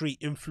of street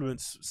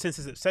influence since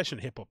its obsession.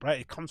 Hip hop, right?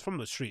 It comes from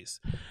the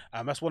streets.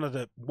 That's one of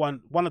the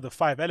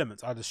 5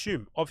 elements, I'd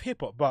assume, of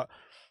hip hop. But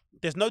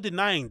there's no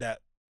denying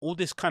that all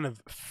this kind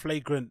of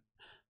flagrant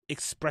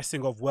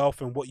expressing of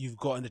wealth and what you've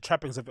got and the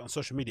trappings of it on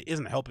social media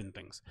isn't helping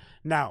things.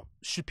 Now,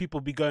 should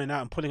people be going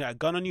out and pulling out a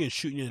gun on you and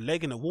shooting you in the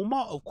leg in a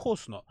Walmart? Of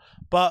course not.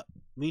 But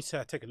we need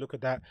to take a look at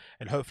that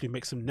and hopefully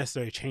make some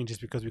necessary changes,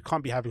 because we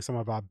can't be having some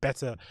of our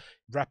better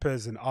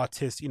rappers and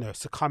artists,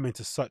 succumbing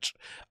to such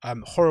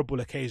horrible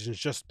occasions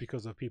just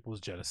because of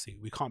people's jealousy.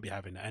 We can't be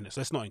having that, and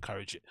so let's not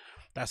encourage it.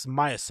 That's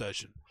my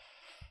assertion.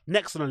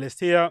 Next on the list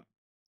here.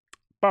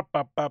 What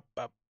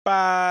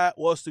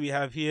else do we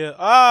have here?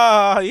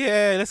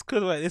 Yeah, let's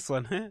go at this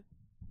one.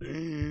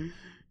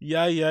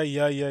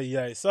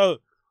 Yeah. So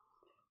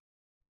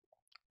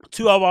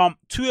two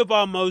of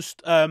our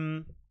most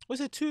was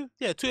it two?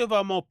 Yeah, 2 of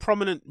our more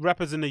prominent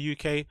rappers in the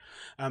UK,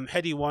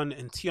 Headie One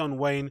and Tion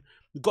Wayne,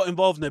 got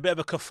involved in a bit of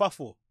a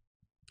kerfuffle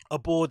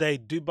aboard a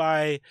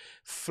Dubai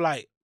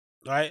flight.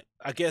 Right?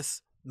 I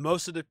guess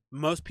most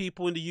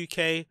people in the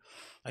UK,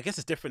 I guess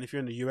it's different if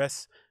you're in the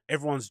US.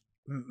 Everyone's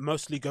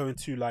mostly going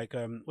to like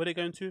where are they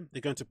going to? They're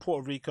going to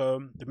Puerto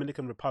Rico,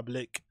 Dominican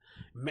Republic,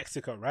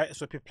 Mexico, right?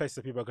 So places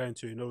that people are going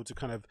to in order to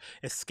kind of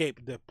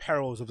escape the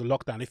perils of the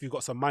lockdown. If you've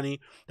got some money,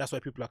 that's where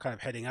people are kind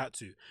of heading out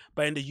to.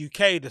 But in the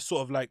UK, the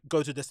sort of like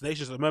go-to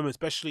destinations at the moment,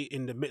 especially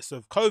in the midst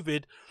of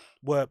COVID,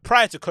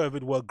 prior to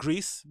COVID were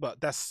Greece, but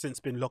that's since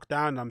been locked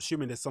down. I'm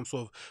assuming there's some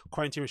sort of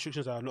quarantine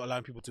restrictions that are not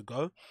allowing people to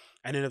go.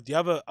 And then if the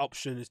other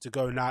option is to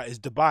go now is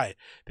Dubai,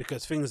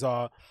 because things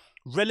are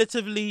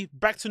relatively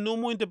back to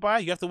normal in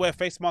Dubai. You have to wear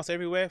face masks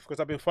everywhere, because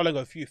I've been following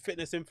a few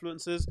fitness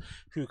influencers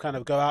who kind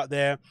of go out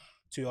there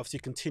to obviously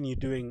continue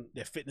doing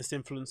their fitness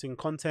influencing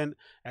content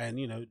and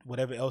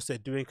whatever else they're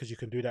doing, because you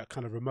can do that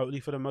kind of remotely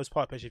for the most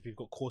part, especially if you've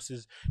got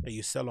courses that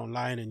you sell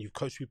online and you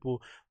coach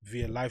people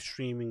via live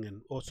streaming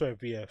and also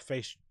via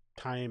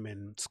FaceTime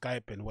and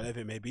Skype and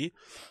whatever it may be,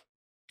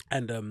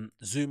 and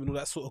Zoom and all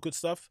that sort of good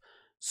stuff.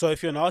 So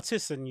if you're an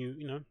artist and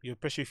you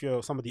especially if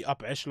you're some of the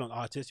upper echelon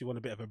artists, you want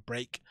a bit of a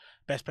break,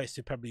 best place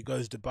to probably go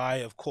is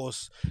Dubai. Of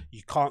course,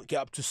 you can't get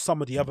up to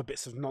some of the other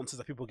bits of nonsense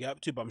that people get up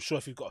to, but I'm sure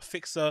if you've got a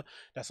fixer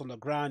that's on the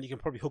ground, you can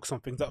probably hook some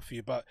things up for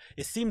you. But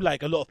it seemed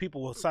like a lot of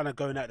people were kind of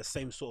going at the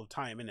same sort of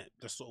time, innit?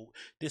 Just sort of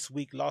this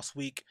week, last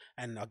week,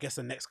 and I guess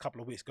the next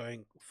couple of weeks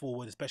going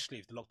forward, especially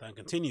if the lockdown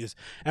continues.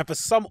 And for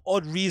some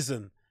odd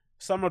reason,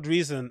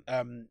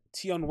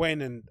 Tion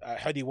Wayne and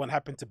Headie One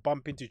happened to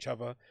bump into each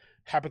other,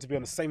 happened to be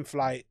on the same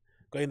flight,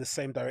 going the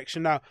same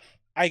direction. Now,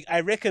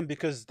 I reckon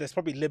because there's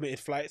probably limited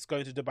flights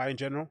going to Dubai in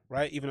general,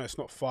 right? Even though it's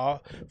not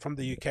far from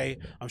the UK,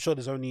 I'm sure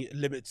there's only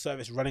limited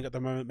service running at the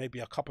moment, maybe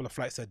a couple of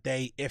flights a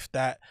day, if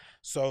that.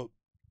 So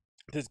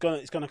it's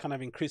gonna kind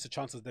of increase the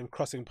chances of them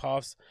crossing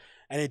paths.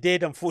 And it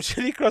did,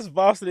 unfortunately, cross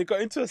paths, and they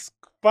got into a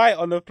fight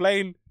on the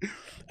plane.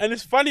 And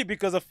it's funny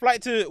because a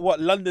flight to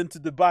London to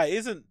Dubai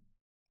isn't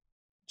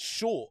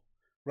short,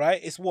 right?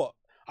 It's what?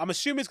 I'm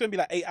assuming it's going to be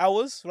like 8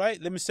 hours,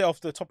 right? Let me say off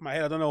the top of my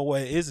head, I don't know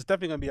what it is. It's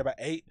definitely going to be about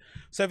 8.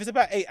 So if it's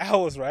about 8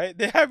 hours, right,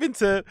 they're having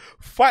to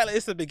fight like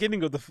this at the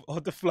beginning of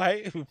the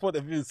flight before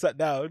they've even sat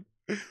down.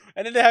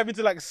 And then they're having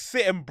to like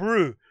sit and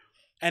brew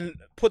and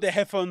put their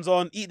headphones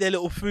on, eat their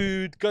little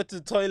food, go to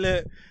the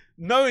toilet,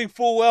 knowing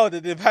full well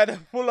that they've had a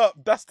full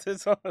up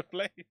dusters on the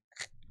plane.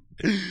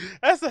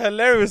 That's the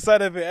hilarious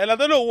side of it, and I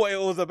don't know what it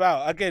was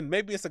about. Again,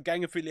 maybe it's a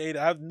gang affiliated.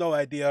 I have no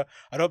idea.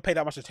 I don't pay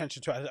that much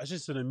attention to it. I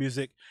just listen to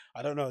music.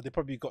 I don't know. They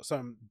probably got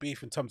some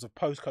beef in terms of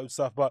postcode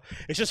stuff, but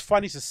it's just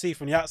funny to see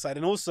from the outside.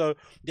 And also,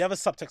 the other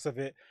subtext of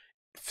it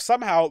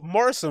somehow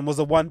Morrison was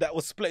the one that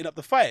was splitting up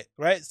the fight,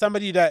 right?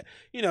 Somebody that,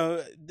 you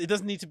know, it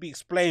doesn't need to be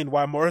explained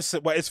why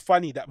it's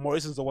funny that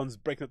Morrison's the one who's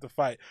breaking up the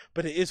fight,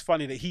 but it is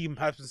funny that he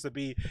happens to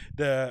be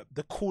the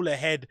cooler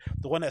head,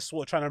 the one that's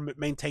sort of trying to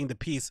maintain the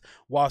peace,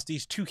 whilst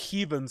these two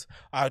heathens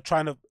are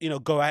trying to, you know,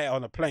 go at it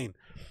on a plane.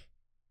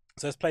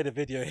 So let's play the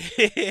video.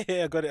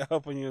 I got it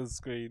up on your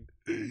screen.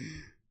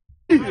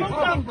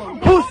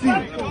 Pussy!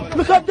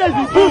 Look at this,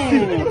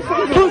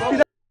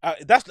 pussy!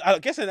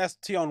 I'm guessing that's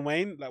Tion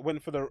Wayne. Like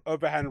went for the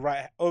overhand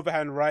right,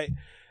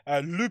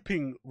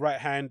 looping right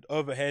hand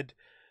overhand.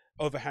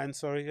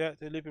 Sorry, yeah,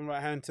 the looping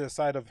right hand to the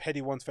side of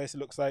Headie One's face. It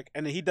looks like,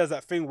 and then he does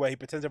that thing where he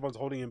pretends everyone's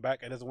holding him back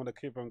and doesn't want to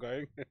keep on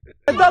going.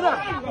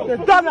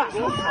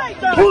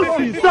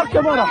 Pussy! Suck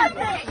your mother!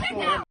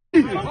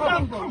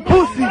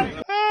 Pussy!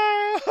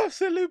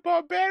 Absolute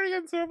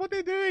barbarians, man. What are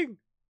they doing?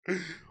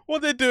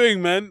 What they're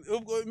doing, man.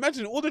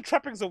 Imagine all the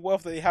trappings of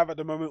wealth that they have at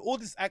the moment, all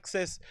this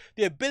access,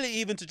 the ability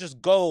even to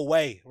just go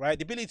away, right?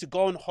 The ability to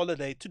go on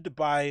holiday to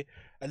Dubai,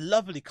 a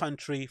lovely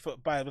country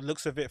by the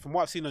looks of it, from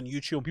what I've seen on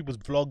YouTube and people's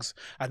vlogs.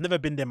 I've never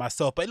been there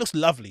myself, but it looks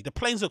lovely. The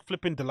planes look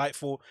flipping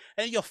delightful,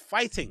 and you're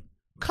fighting.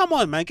 Come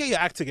on, man, get your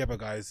act together,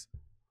 guys.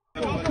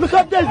 Look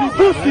at this,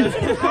 pussy!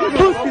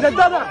 Pussy, they're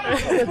done.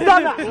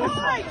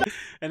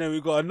 And then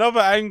we've got another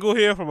angle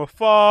here from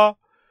afar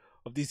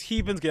of these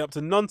heathens get up to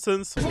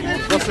nonsense.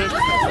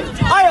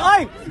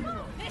 Aye!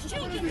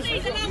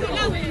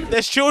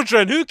 There's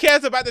children. Who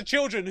cares about the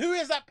children? Who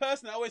is that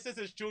person that always says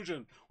there's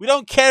children? We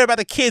don't care about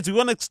the kids. We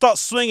want to start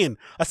swinging.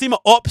 I see my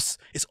ops.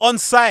 It's on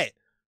site.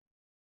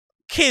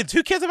 Kids.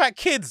 Who cares about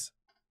kids?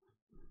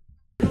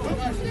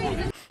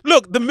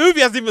 Look, the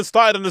movie hasn't even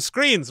started on the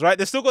screens, right?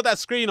 They've still got that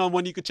screen on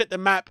when you can check the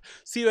map,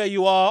 see where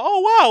you are. Oh,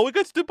 wow, we're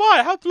going to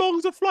Dubai. How long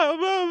is the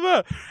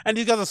flight? And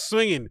these guys are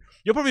swinging.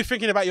 You're probably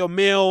thinking about your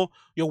meal.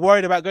 You're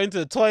worried about going to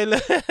the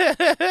toilet.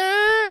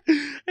 And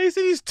you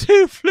see these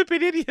two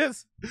flipping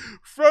idiots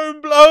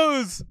throwing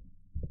blows.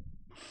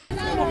 You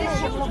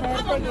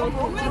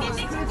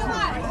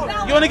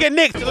want to get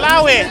nicked?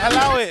 Allow it.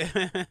 Allow it.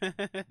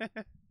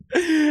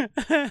 And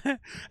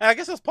I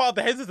guess that's part of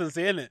the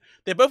hesitancy, isn't it?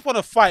 They both want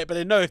to fight, but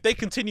they know if they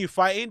continue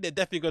fighting, they're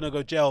definitely going to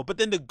go jail. But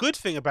then the good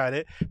thing about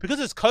it, because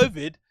it's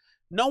COVID,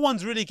 no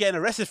one's really getting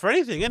arrested for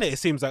anything, innit? It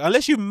seems like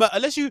unless you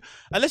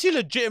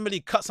legitimately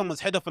cut someone's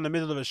head off in the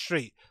middle of a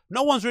street,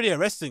 no one's really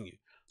arresting you.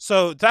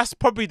 So that's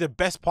probably the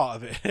best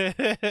part of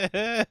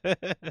it.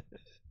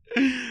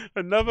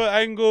 Another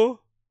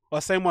angle. Well,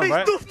 same one,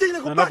 right?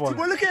 Another one.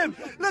 Look at him!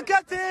 Look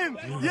at him!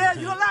 Yeah,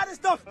 you don't like this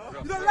stuff!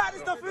 You don't like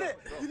this stuff, innit?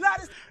 You like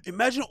this.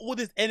 Imagine all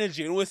this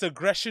energy and all this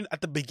aggression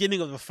at the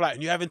beginning of the flight,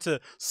 and you're having to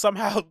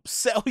somehow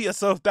settle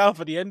yourself down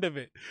for the end of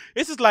it.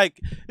 This is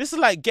like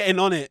getting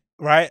on it,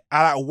 right,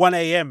 at like 1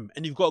 a.m.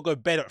 and you've got to go to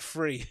bed at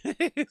 3.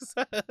 It's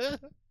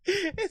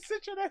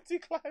such an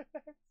anticlimax.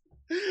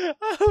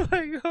 Oh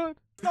my god.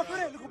 Pussy!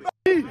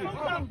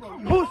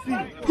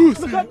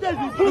 Look at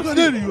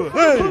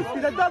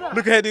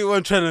Headie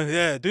One trying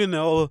to, doing the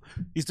old,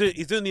 he's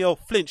doing the old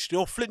flinch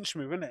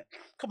move, isn't it?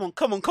 Come on.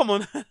 Pussy!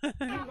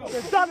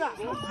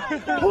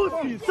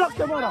 Suck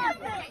the mother!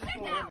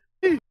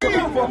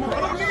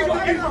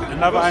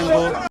 Another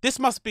angle. This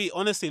must be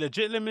honestly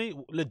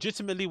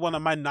legitimately one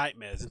of my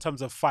nightmares in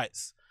terms of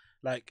fights.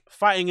 Like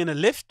fighting in a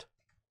lift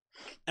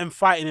and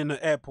fighting in an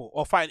airport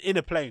or fighting in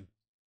a plane.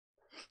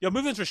 Your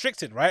movement's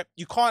restricted, right?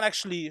 You can't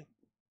actually.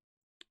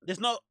 There's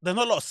not a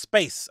lot of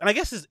space, and I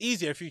guess it's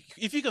easier if you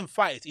can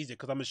fight. It's easier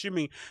because I'm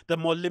assuming the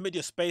more limited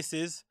your space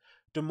is,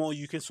 the more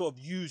you can sort of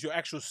use your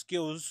actual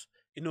skills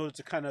in order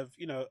to kind of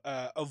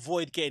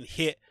avoid getting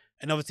hit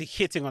and obviously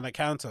hitting on the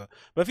counter.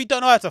 But if you don't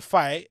know how to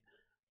fight,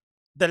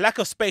 the lack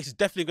of space is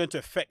definitely going to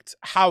affect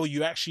how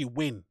you actually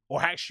win,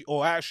 or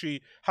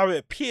actually how it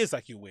appears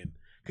like you win.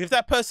 Because if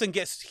that person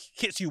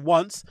hits you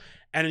once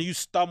and then you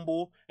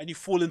stumble and you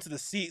fall into the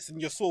seats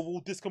and you're sort of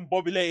all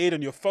discombobulated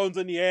and your phone's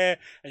in the air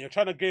and you're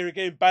trying to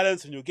regain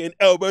balance and you're getting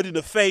elbowed in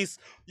the face,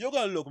 you're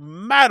going to look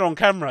mad on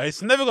camera.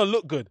 It's never going to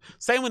look good.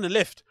 Same in the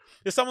lift.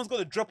 If someone's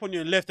going to drop on you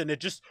in the lift and they're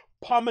just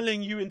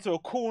pummeling you into a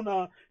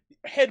corner,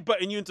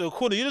 headbutting you into a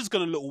corner, you're just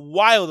going to look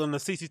wild on the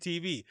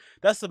CCTV.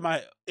 That's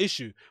my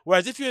issue.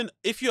 Whereas if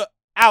you're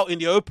out in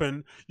the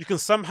open, you can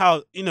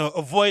somehow,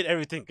 avoid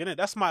everything, innit?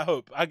 That's my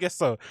hope. I guess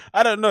so.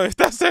 I don't know if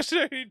that's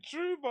actually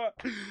true, but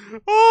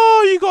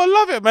oh, you gotta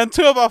love it, man.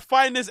 Two of our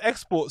finest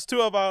exports,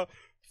 two of our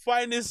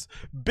finest,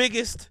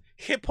 biggest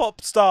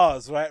hip-hop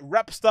stars, right?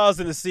 Rap stars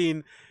in the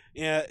scene,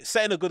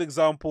 setting a good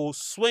example,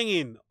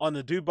 swinging on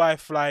the Dubai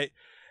flight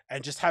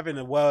and just having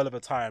a whirl of a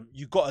time.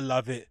 You gotta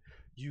love it.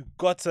 You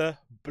gotta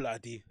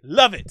bloody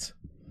love it.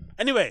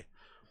 Anyway,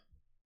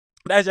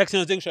 that is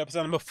Agostinho Zinga Show,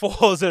 episode number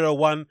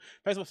 401.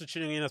 Thanks so much for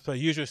tuning in. As per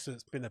usual,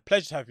 it's been a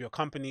pleasure to have your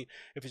company.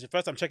 If it's your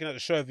first time checking out the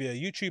show via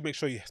YouTube, make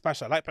sure you smash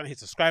that like button, hit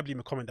subscribe, leave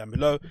a comment down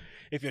below.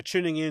 If you're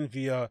tuning in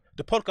via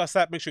the podcast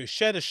app, make sure you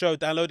share the show,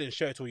 download it, and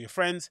share it to all your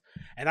friends.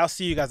 And I'll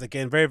see you guys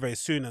again very, very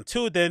soon.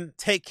 Until then,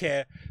 take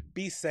care,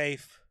 be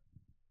safe,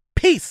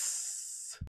 peace.